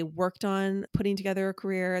lives. They worked on putting together a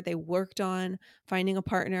career, they worked on finding a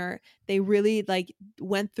partner. They really like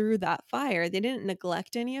went through that fire. They didn't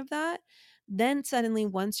neglect any of that. Then suddenly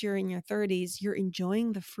once you're in your 30s, you're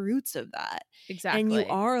enjoying the fruits of that. And you Exactly.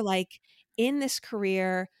 are like in this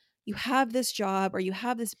career, you have this job or you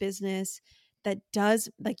have this business that does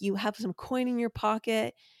like you have some coin in your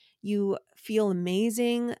pocket, you feel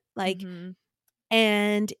amazing, like, Mhm.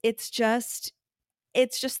 and it's just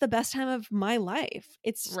the best time of my life.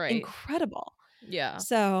 It's Right. incredible. Yeah.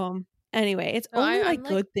 So, anyway, it's No, only I'm like like,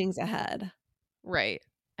 good things ahead. right.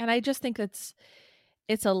 And I just think it's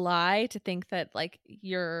a lie to think that like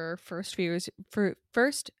your first few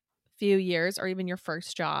years or even your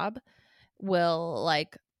first job will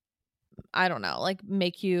like, I don't know, like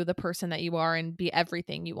make you the person that you are and be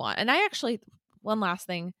everything you want. And I actually, one last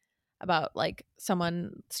thing about like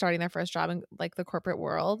someone starting their first job in like the corporate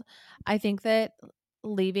world, I think that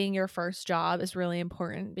leaving your first job is really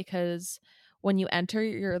important because when you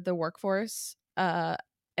enter the workforce,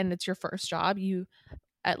 and it's your first job, you,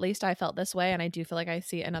 at least I felt this way, and I do feel like I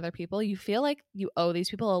see it in other people. You feel like you owe these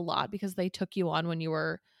people a lot because they took you on when you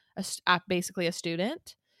were basically a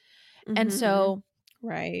student. And Mhm. so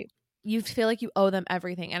Right. you feel like you owe them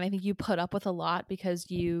everything. And I think you put up with a lot because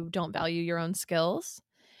you don't value your own skills.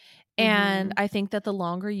 And Mhm. I think that the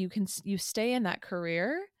longer you stay in that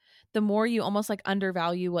career, the more you almost like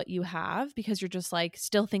undervalue what you have because you're just like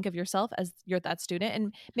still think of yourself as you're that student,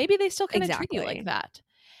 and maybe they still kind of treat you like Exactly. that.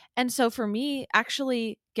 And so for me,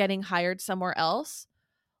 actually getting hired somewhere else,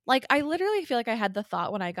 like I literally feel like I had the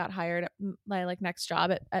thought when I got hired at my like next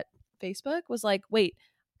job at Facebook was like, wait,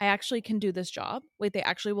 I actually can do this job. Wait, they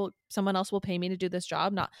actually will, someone else will pay me to do this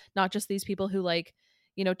job, not just these people who like,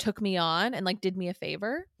 took me on and like did me a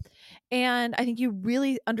favor. And I think you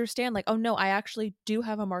really understand like, oh no, I actually do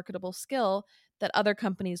have a marketable skill that other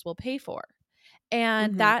companies will pay for.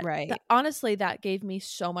 And Mhm. that Right. honestly, that gave me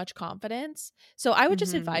so much confidence. So I would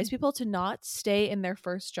just advise Mhm. people to not stay in their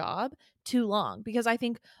first job too long, because I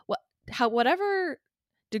think whatever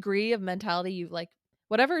degree of mentality you like,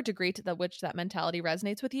 whatever degree to the which that mentality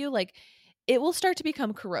resonates with you, like it will start to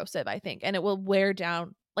become corrosive, I think, and it will wear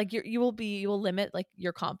down like you will limit like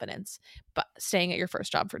your confidence but staying at your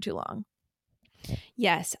first job for too long.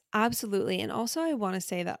 Yes, absolutely. And also I want to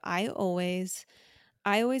say that I always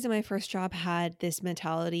in my first job had this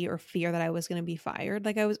mentality or fear that I was going to be fired.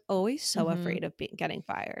 Like I was always so Mhm. afraid of getting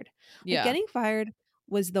fired. Like Yeah. getting fired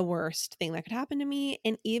was the worst thing that could happen to me.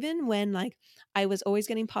 And even when like I was always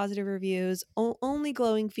getting positive reviews, only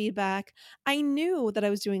glowing feedback, I knew that I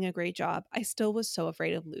was doing a great job. I still was so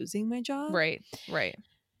afraid of losing my job. Right. Right.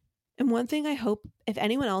 And one thing I hope if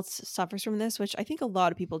anyone else suffers from this, which I think a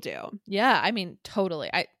lot of people do, Yeah, I mean, totally.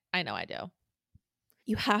 I know I do.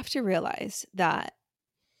 you have to realize that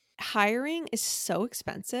hiring is so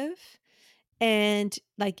expensive. And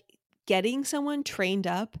like getting someone trained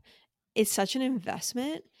up is such an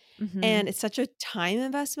investment Mhm. and it's such a time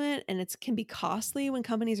investment and it can be costly when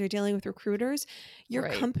companies are dealing with recruiters. Your Right.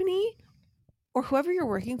 company or whoever you're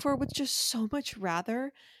working for would just so much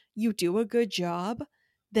rather you do a good job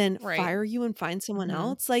than Right. fire you and find someone Mhm.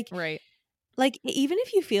 else. Like, even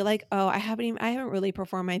if you feel like, "Oh, I haven't really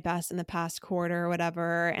performed my best in the past quarter or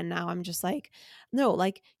whatever, and now I'm just like" no,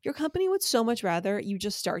 like, your company would so much rather you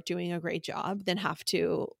just start doing a great job than have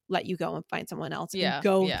to let you go and find someone else and Yeah.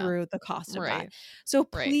 go Yeah. through the cost of that. Right. So,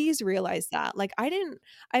 Right. please realize that. Like, I didn't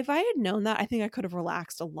if I had known that, I think I could have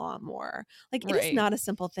relaxed a lot more. Like, it is Right. not a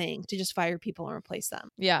simple thing to just fire people and replace them.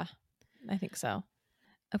 Yeah. I think so.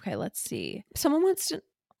 Okay, let's see. Someone wants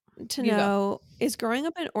to You go. know, is growing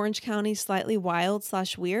up in Orange County slightly wild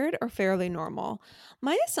slash weird or fairly normal?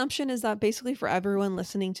 My assumption is that basically for everyone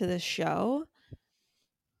listening to this show,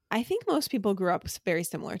 I think most people grew up very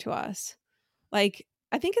similar to us. Like,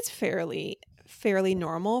 I think it's fairly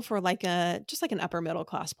normal for like a just like an upper middle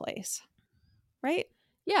class place, right?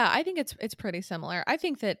 Yeah, I think it's pretty similar. I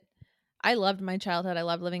think that I loved my childhood. I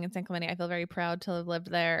loved living in San Clemente. I feel very proud to have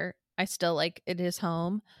lived there. I still like it is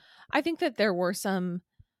home. I think that there were some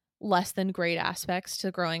less than great aspects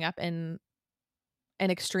to growing up in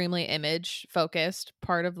an extremely image focused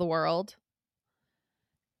part of the world.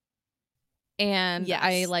 And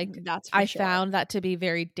Yes, that's for I sure. found that to be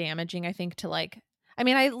very damaging, I think, to like, I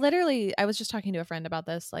mean, I was just talking to a friend about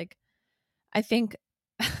this. Like, I think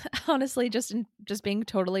honestly, just being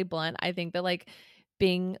totally blunt, I think that like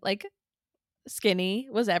being like skinny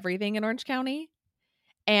was everything in Orange County.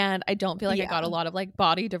 And I don't feel like I got a Yeah. lot of like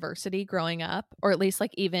body diversity growing up, or at least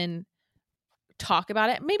like even talk about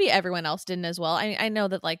it. Maybe everyone else didn't as well. I know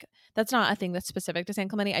that like that's not a thing that's specific to San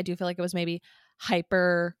Clemente. I do feel like it was maybe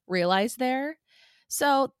hyper realized there.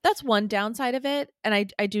 So that's one downside of it. And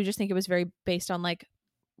I do just think it was very based on like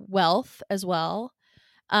wealth as well.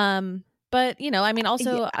 But you know, I mean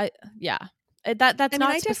also Yeah. that's I mean, not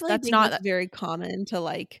I definitely that's think not that's very common to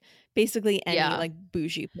like basically any yeah. like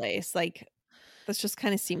bougie place. Like that's just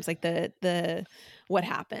kind of seems like the what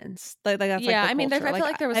happens. Like that's like Yeah, the I mean, culture. I feel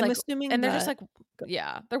Like like there was I'm like, assuming and they're just that like,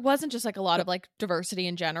 yeah, there wasn't just like a lot of like diversity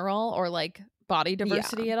in general or like body yeah,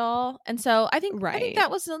 diversity at all. And so I think right. that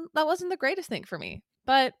wasn't the greatest thing for me.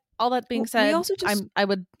 But all that being We said, also just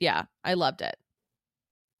I loved it.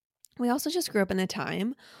 we also just grew up in a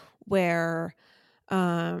time where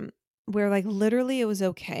um like literally it was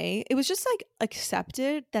okay. It was just like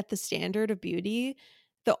accepted that the standard of beauty,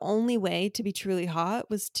 the only way to be truly hot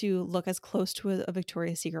was to look as close to a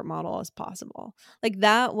Victoria's Secret model as possible. Like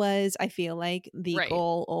that was, I feel like, the Right.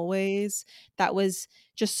 goal always. That was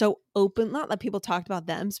just so open, not that people talked about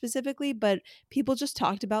them specifically, but people just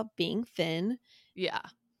talked about being thin Yeah.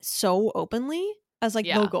 so openly as like the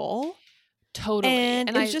Yeah. goal. Totally. And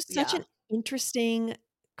And it was just such yeah, an interesting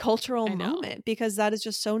cultural I know. moment because that is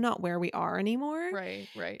just so not where we are anymore. Right.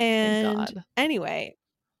 Right. Thank And God. anyway,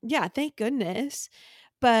 yeah, thank goodness.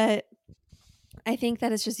 But I think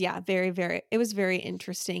that it's just, yeah, very, very, it was very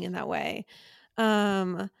interesting in that way.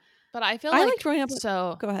 Um, But I feel I liked like growing up.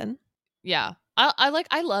 so Go ahead. yeah.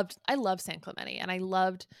 I loved San Clemente and I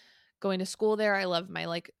loved going to school there. I loved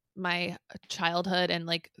my childhood and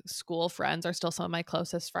like school friends are still some of my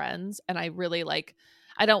closest friends. And I really like,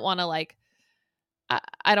 I don't want to like,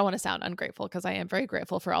 I don't want to sound ungrateful because I am very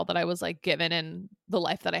grateful for all that I was like given and the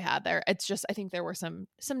life that I had there. It's just, I think there were some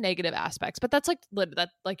negative aspects, but that's like, that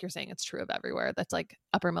like you're saying, it's true of everywhere. That's like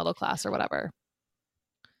upper middle class or whatever.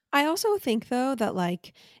 I also think though that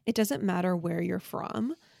like it doesn't matter where you're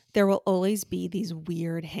from, there will always be these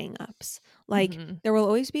weird hangups. Like Mm-hmm. there will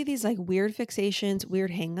always be these like weird fixations,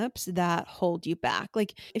 weird hangups that hold you back.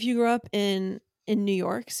 Like if you grew up in New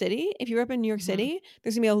York City, if you grew up in New York Mm-hmm. City,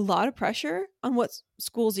 there's gonna be a lot of pressure on what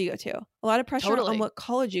schools you go to, a lot of pressure on Totally. what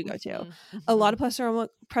college you go to, Mm-hmm. a Mm-hmm. lot of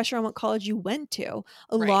pressure on what college you went to,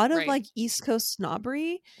 a Right. lot of Right. like East Coast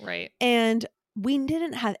snobbery, Right. and we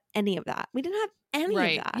didn't have any of that. We didn't have any of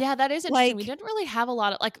Right. that. Yeah, that is interesting. We Like, didn't really have a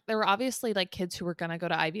lot of like there were obviously like kids who were going to go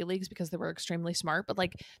to Ivy Leagues because they were extremely smart, but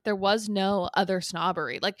like there was no other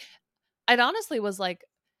snobbery. Like it honestly was like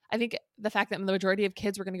I think the fact that the majority of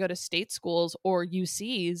kids were going to go to state schools or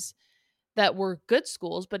UCs that were good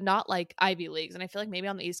schools but not like Ivy Leagues. And I feel like maybe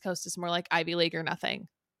on the East Coast it's more like Ivy League or nothing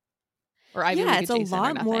or Ivy yeah, League it's a adjacent or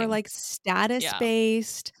lot more nothing. like status Yeah.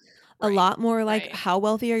 based, a Right. lot more like Right. how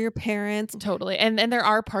wealthy are your parents. Totally. And there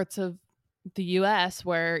are parts of the US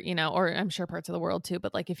where, you know, or I'm sure parts of the world too,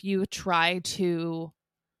 but like if you try to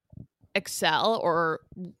excel or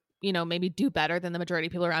you know, maybe do better than the majority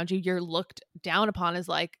of people around you, you're looked down upon as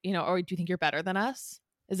like, you know, or do you think you're better than us?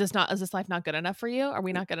 Is this life not good enough for you? Are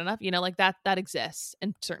we not good enough? You know, like that exists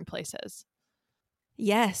in certain places.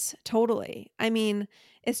 Yes, totally. I mean,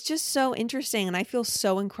 it's just so interesting. And I feel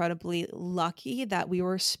so incredibly lucky that we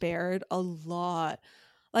were spared a lot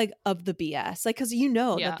like of the BS. Like, cause you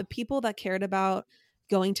know that Yeah. the people that cared about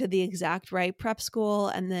going to the exact right prep school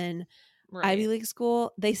and then Ivy Right. League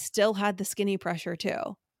school, they still had the skinny pressure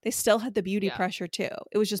too. They still had the beauty Yeah. pressure too.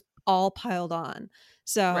 It was just all piled on. Right.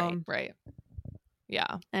 So Right.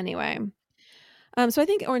 Yeah. anyway, so I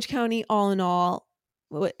think Orange County, all in all,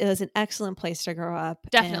 it was an excellent place to grow up,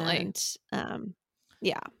 Definitely. and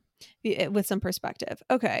yeah, with some perspective.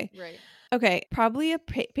 Okay, Right. okay, probably a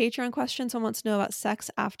Patreon question. Someone wants to know about sex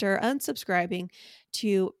after unsubscribing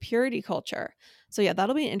to purity culture. So yeah,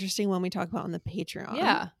 that'll be interesting when we talk about on the Patreon.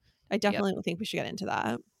 Yeah. I Yep. definitely think we should get into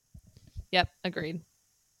that. Yep. Agreed.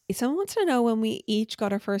 Someone wants to know when we each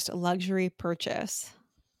got our first luxury purchase.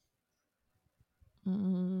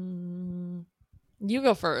 You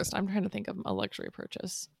go first. I'm trying to think of a luxury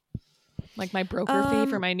purchase. Like my broker fee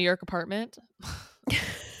for my New York apartment.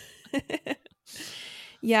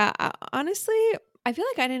 Yeah, honestly, I feel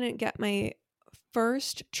like I didn't get my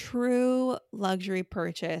first true luxury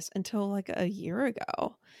purchase until like a year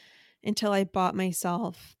ago, until I bought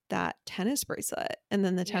myself that tennis bracelet and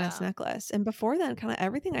then the tennis Yeah. necklace. And before then, kind of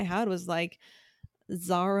everything I had was like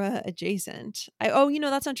Zara adjacent. Oh, you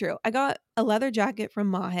know, that's not true. I got a leather jacket from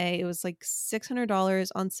Mahe. It was like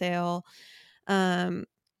 $600 on sale.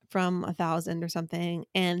 From 1,000 or something,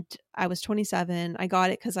 and I was 27. I got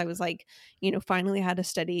it because I was like, you know, finally had a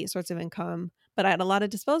steady source of income, but I had a lot of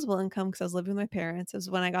disposable income because I was living with my parents. It was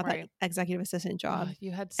when I got that Right. executive assistant job. Oh,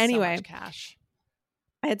 you had so Anyway, much cash.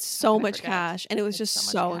 I had How so could I much forget? cash, and it was It's just so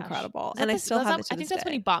much so cash. incredible, Is and that I this? still That's have not, it to I think this that's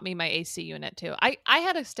when he day. bought me my AC unit too. I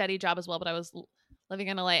had a steady job as well, but I was living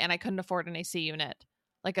in LA and I couldn't afford an AC unit,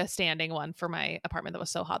 like a standing one for my apartment that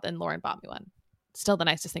was so hot. Then Lauren bought me one. Still the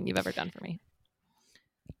nicest thing you've ever done for me.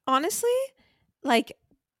 Honestly, like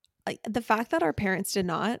the fact that our parents did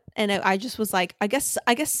not, and I just was like, I guess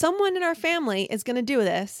someone in our family is going to do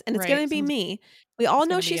this, and it's going Right. to be me. We all It's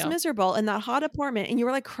know gonna be she's you. miserable in that hot apartment, and you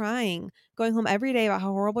were like crying, going home every day about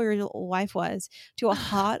how horrible your wife was, to a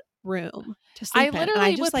hot room to I sleep in, and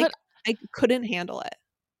I literally just would put like I couldn't handle it.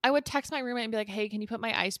 I would text my roommate and be like, "Hey, can you put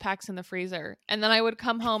my ice packs in the freezer?" And then I would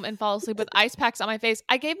come home and fall asleep with ice packs on my face.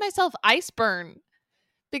 I gave myself ice burn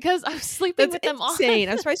because I was sleeping That's with them on. insane.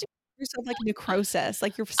 I'm surprised you gave yourself like necrosis,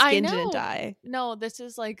 like your I skin didn't know. die. No, this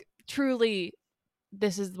is like truly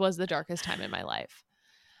was the darkest time in my life.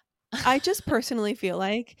 I just personally feel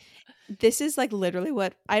like this is like literally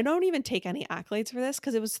what I don't even take any accolades for this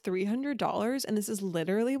because it was $300 and this is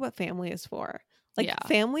literally what family is for. Like Yeah.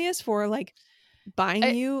 family is for like buying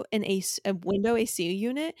I, you a window AC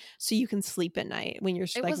unit so you can sleep at night when you're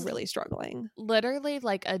it like was really struggling. literally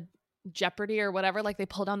like a Jeopardy or whatever. Like they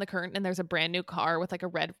pull down the curtain and there's a brand new car with like a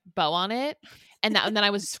red bow on it. And then I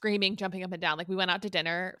was screaming, jumping up and down. Like we went out to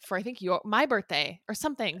dinner for I think my birthday or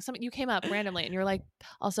something. Something you came up randomly and you were like,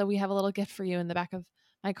 also we have a little gift for you in the back of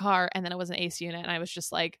my car. And then it was an AC unit. And I was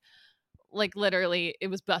just like literally it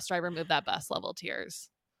was bus driver move that bus level tears.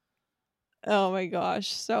 Oh my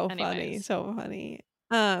gosh, so funny, Anyways. so funny.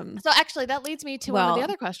 So actually that leads me to one of the Well,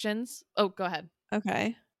 other questions. Oh, go ahead.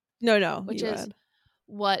 okay. No, Which you is had.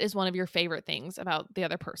 what is one of your favorite things about the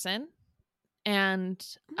other person? And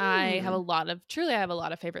I have Hmm, I have a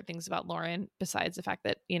lot of favorite things about Lauren besides the fact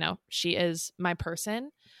that, she is my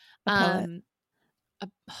person. a poet. Um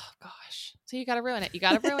oh gosh. So you got to ruin it. You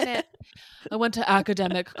got to ruin it. I went to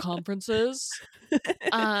academic conferences.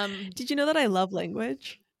 Um Did you know that I love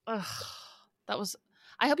language? ugh, that was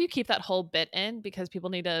I hope you keep that whole bit in because people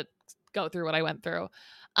need to go through what I went through.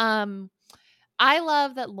 Um I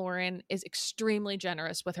love that Lauren is extremely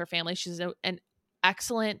generous with her family. She's an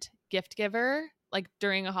excellent gift giver, like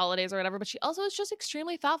during the holidays or whatever, but she also is just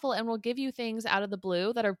extremely thoughtful and will give you things out of the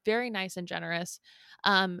blue that are very nice and generous.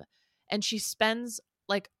 Um, and she spends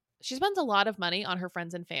a lot of money on her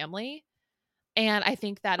friends and family. And I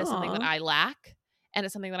think that is something that Aw, I lack. And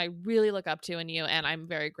it's something that I really look up to in you. And I'm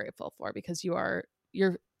very grateful for because you're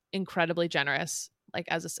incredibly generous, like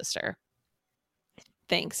as a sister.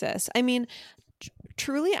 thanks, sis. I mean,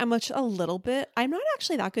 truly, a little bit. I'm not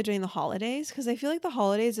actually that good during the holidays because I feel like the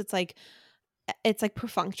holidays, it's like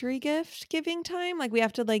perfunctory gift giving time. Like we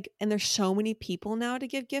have to and there's so many people now to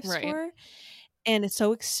give gifts Right. for, and it's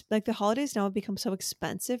so like the holidays now have become so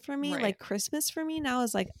expensive for me. Right. Like Christmas for me now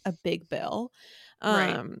is like a big bill.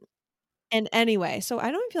 Right. Um, and anyway, so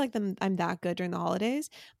I don't feel like I'm that good during the holidays,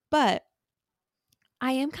 but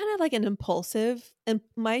I am kind of like an impulsive, and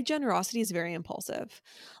my generosity is very impulsive.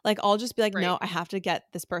 Like I'll just be like, Right. no, I have to get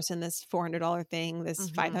this person this $400 thing, this Mm-hmm.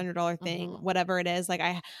 $500 thing, Mm-hmm. whatever it is. Like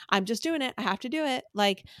I'm just doing it. I have to do it.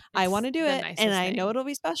 Like I want It's to do the it, and nicest I know thing. it'll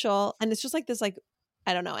be special. And it's just like this, like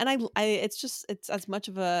I don't know. And it's as much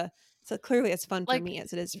of a so clearly it's fun for Like me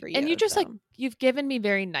as it is for and you. you just So, you've given me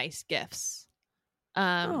very nice gifts.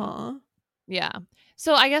 Um oh, yeah.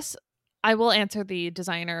 So I guess I will answer the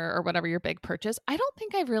designer or whatever your big purchase. I don't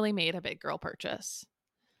think I've really made a big girl purchase.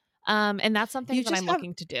 And that's something you that just I'm have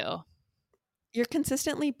looking to do. you're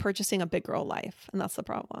consistently purchasing a big girl life, and that's the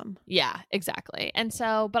problem. Yeah, exactly. And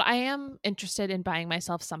so, but I am interested in buying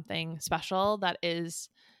myself something special that is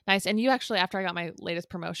nice. And you actually, after I got my latest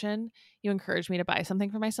promotion, you encouraged me to buy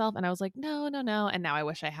something for myself. And I was like, no, no, no. And now I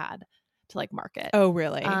wish I had to like market. Oh,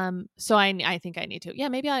 really? So I think I need to. Yeah,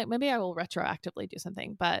 maybe I will retroactively do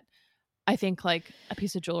something. But I think like a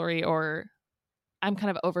piece of jewelry or I'm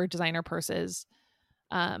kind of over designer purses.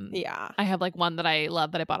 Yeah. I have like one that I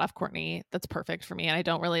love that I bought off Courtney that's perfect for me. And I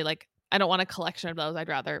don't really I don't want a collection of those. I'd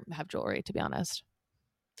rather have jewelry, to be honest.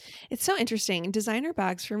 It's so interesting. Designer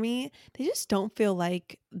bags for me, they just don't feel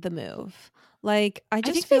like the move. Like I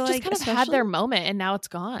I just think feel they've just like kind of had especially their moment and now it's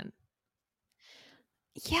gone.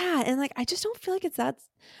 yeah, and like I just don't feel like it's that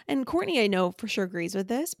and Courtney I know for sure agrees with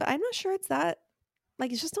this, but I'm not sure it's that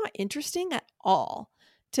like it's just not interesting at all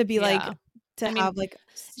to be Yeah. like to I mean, have like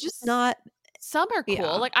it's just s- not some are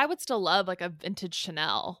cool. yeah. Like I would still love like a vintage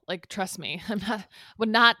Chanel. Like trust me, would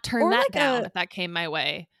not turn Or that like down a if that came my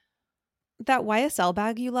way. that YSL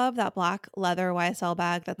bag you love, that black leather YSL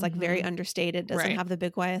bag that's like very Hmm. understated, doesn't Right. have the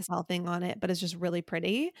big YSL thing on it, but it's just really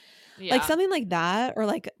pretty. Like Yeah. something like that or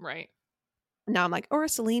like Right. now I'm like, or a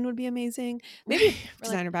Celine would be amazing. Maybe Right. Or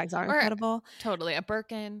like, designer bags are or incredible. totally a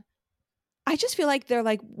Birkin. I just feel like they're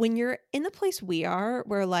like, when you're in the place we are,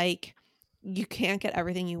 where like you can't get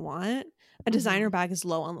everything you want, a designer bag is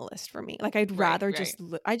low on the list for me. Like I'd Right, rather right.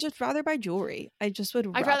 I just rather buy jewelry. I just would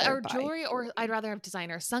I'd rather rather or buy jewelry, or I'd jewelry. rather have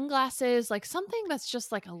designer sunglasses, like something that's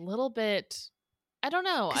just like a little bit. I don't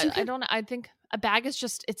know. Because you I can, don't. I think a bag is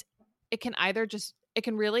just it can either just it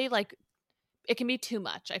can really like it can be too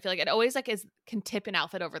much. I feel like it always like can tip an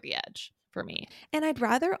outfit over the edge for me. and I'd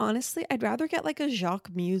rather get like a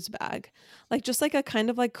Jacques Muse bag. Like just like a kind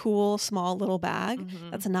of like cool, small little bag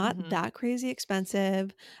Mm-hmm. that's not Mm-hmm. that crazy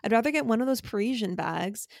expensive. I'd rather get one of those Parisian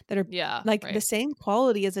bags that are Yeah. like the Right. same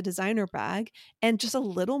quality as a designer bag and just a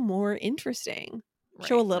little more interesting.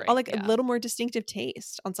 Show a Right. little, Right. like a Yeah. little more distinctive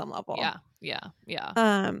taste on some level. Yeah. Yeah. Yeah.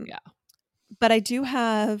 Um, Yeah. but I do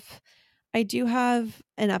have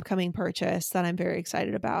an upcoming purchase that I'm very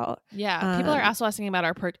excited about. Yeah. People are also asking about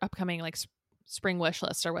our upcoming like spring wish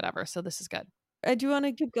list or whatever. So this is good. Do you want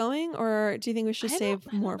to keep going, or do you think we should save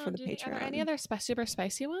I don't more know. for the Are there any Patreon? other super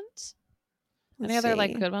spicy ones? Let's Any other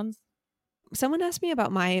like see. good ones? Someone asked me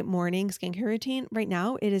about my morning skincare routine. Right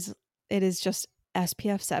now, it is just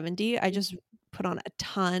SPF 70. I just put on a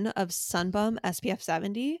ton of Sunbum SPF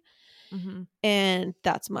 70, Mm-hmm. and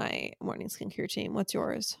that's my morning skincare routine. What's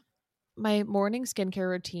yours? My morning skincare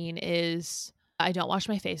routine is I don't wash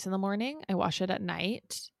my face in the morning. I wash it at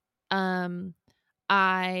night.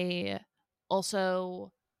 I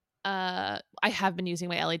also I have been using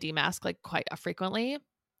my LED mask like quite frequently,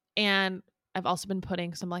 and I've also been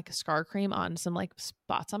putting some like scar cream on some like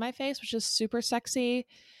spots on my face, which is super sexy.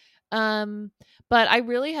 But I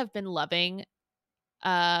really have been loving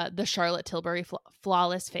the Charlotte Tilbury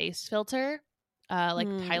flawless face filter like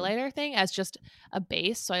Hmm. highlighter thing as just a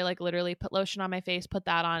base. So I like literally put lotion on my face, put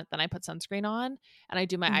that on, then I put sunscreen on, and I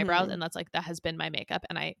do my eyebrows, Mm-hmm. and that's like that has been my makeup,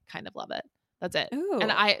 and I kind of love it. That's it. And Ooh.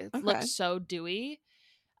 I look Okay. so dewy.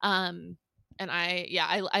 Um and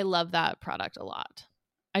I love that product a lot.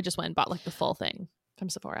 I just went and bought like the full thing from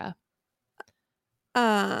Sephora.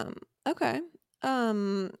 Um. Okay.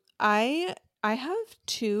 Um. I have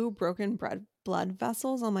two broken blood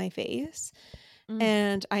vessels on my face, Mm,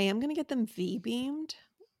 and I am gonna get them V-beamed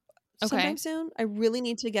sometime okay. soon. I really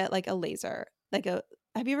need to get like a laser.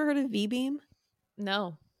 Have you ever heard of V-beam?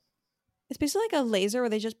 No. It's basically like a laser where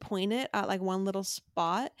they just point it at like one little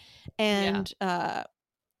spot, Yeah. and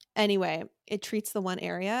anyway, it treats the one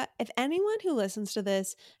area. If anyone who listens to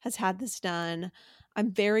this has had this done,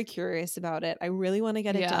 I'm very curious about it. I really want to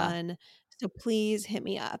get it Yeah. done. So please hit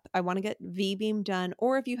me up. I want to get V-beam done.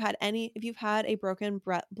 Or if you've had a broken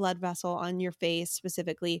blood vessel on your face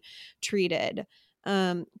specifically treated,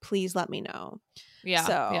 please let me know. Yeah.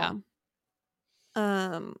 Yeah. So,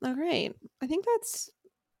 all right. I think that's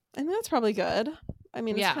probably good. I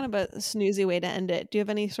mean, it's Yeah. kind of a snoozy way to end it. Do you have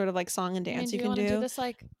any sort of like song and I mean, dance do you you can want to do do? this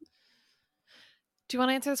like do you want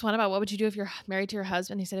to answer this one about what would you do if you're married to your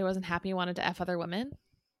husband? He said he wasn't happy, he wanted to F other women.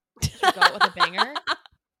 Should we go out with a banger?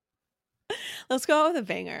 Let's go out with a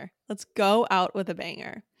banger. Let's go out with a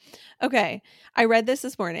banger. Okay. I read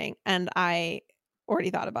this morning and I already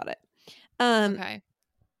thought about it. Okay.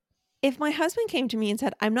 If my husband came to me and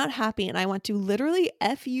said, I'm not happy and I want to literally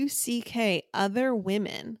FUCK other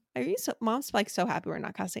women, mom's like so happy we're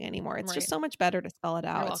not cussing anymore. It's just Right. so much better to spell it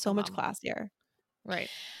You're out. It's so welcome, much mom. classier. Right.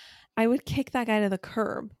 I would kick that guy to the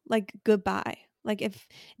curb. Like goodbye. Like if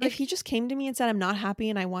Like he just came to me and said, I'm not happy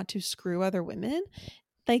and I want to screw other women,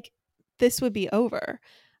 like this would be over.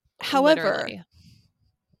 However, literally.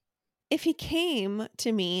 if he came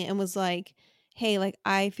to me and was like, hey, like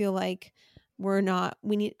I feel like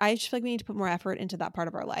I just feel like we need to put more effort into that part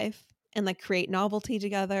of our life and like create novelty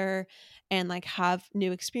together and like have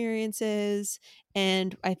new experiences,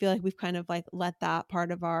 and I feel like we've kind of like let that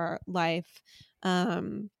part of our life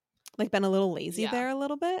like been a little lazy Yeah. there a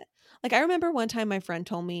little bit. Like I remember one time my friend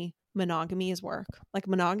told me monogamy is work. Like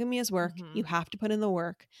monogamy is work. Mm-hmm. You have to put in the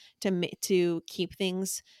work to keep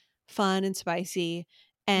things fun and spicy,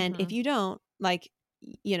 and if Mm-hmm. you don't, like,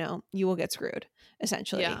 you will get screwed, Yeah.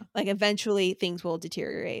 essentially. Like, eventually things will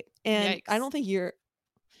deteriorate. And I Yikes. don't think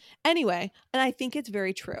anyway, and I think it's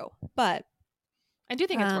very true. But I do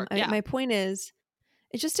think it's work. Yeah. my point is,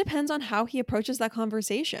 it just depends on how he approaches that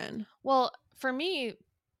conversation. Well, for me,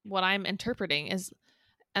 what I'm interpreting is,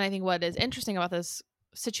 and I think what is interesting about this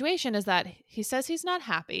situation is that he says he's not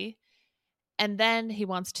happy, and then he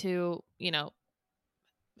wants to,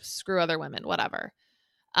 screw other women, whatever.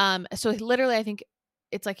 So literally, I think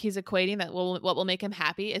it's like he's equating that what will make him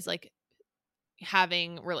happy is like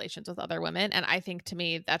having relations with other women, and I think to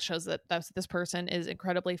me that shows that this person is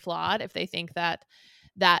incredibly flawed if they think that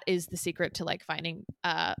that is the secret to like finding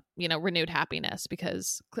renewed happiness,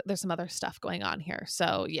 because there's some other stuff going on here.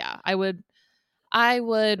 So yeah, I would I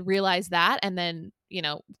would realize that, and then, you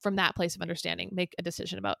know, from that place of understanding, make a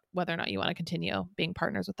decision about whether or not you want to continue being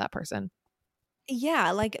partners with that person.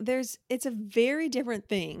 Yeah, like it's a very different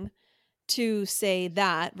thing to say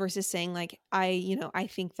that versus saying like I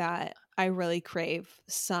think that I really crave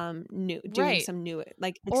doing Right. some new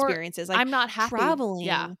like Or experiences, like I'm not happy. Yeah.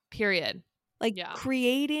 traveling, Period. like Yeah.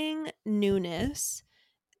 creating newness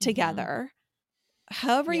Mhm. together.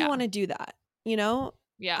 However you Yeah. want to do that, you know,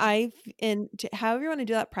 Yeah. however you want to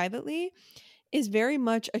do that privately is very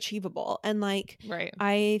much achievable. And like, Right.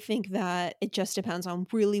 I think that it just depends on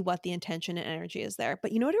really what the intention and energy is there.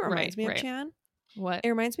 But you know what it reminds me of, Right. Chan? What? It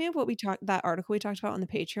reminds me of that article we talked about on the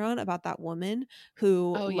Patreon about that woman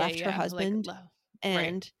who Oh, yeah. left her Yeah. Like, husband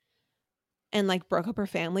right. and like broke up her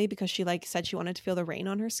family because she like said she wanted to feel the rain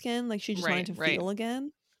on her skin. Like she just wanted to Right. feel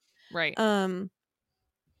again. Right.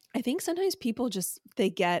 I think sometimes people they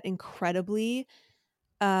get incredibly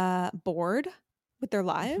bored with their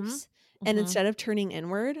lives, and Mhm. instead of turning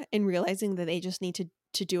inward and realizing that they just need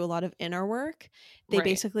to do a lot of inner work, they Right.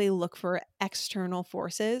 basically look for external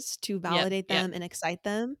forces to validate Yep. them and excite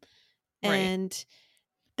them. Right. And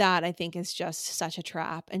that I think is just such a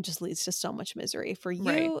trap and just leads to so much misery for you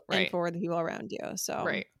and Right. for the people around you. So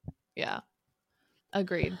Right. Yeah.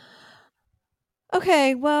 Agreed.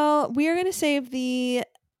 okay, well, we are going to save the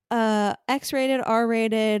X-rated,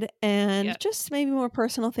 R-rated, and Yep. just maybe more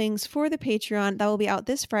personal things for the Patreon that will be out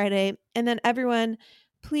this Friday. And then everyone,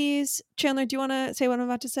 please, Chandler, do you want to say what I'm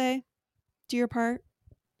about to say? Do your part.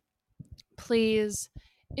 Please,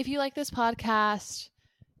 if you like this podcast,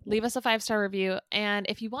 leave us a 5-star review. And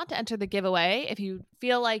if you want to enter the giveaway, if you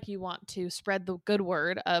feel like you want to spread the good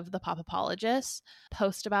word of the Pop Apologists,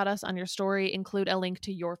 post about us on your story, include a link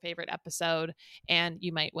to your favorite episode, and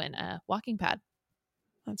you might win a walking pad.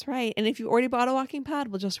 That's right. And if you already bought a walking pad,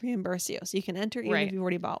 we'll just reimburse you. So you can enter even if you've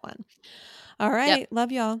already bought one. All right. Yep.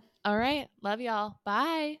 Love y'all. All right. Love y'all.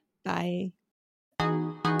 Bye. Bye.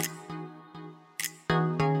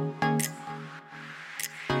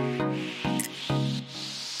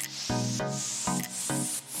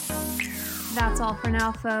 That's all for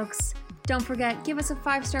now, folks. Don't forget, give us a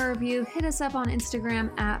 5-star review, hit us up on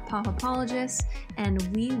Instagram at PopApologists, and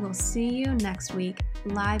we will see you next week,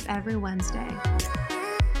 live every Wednesday.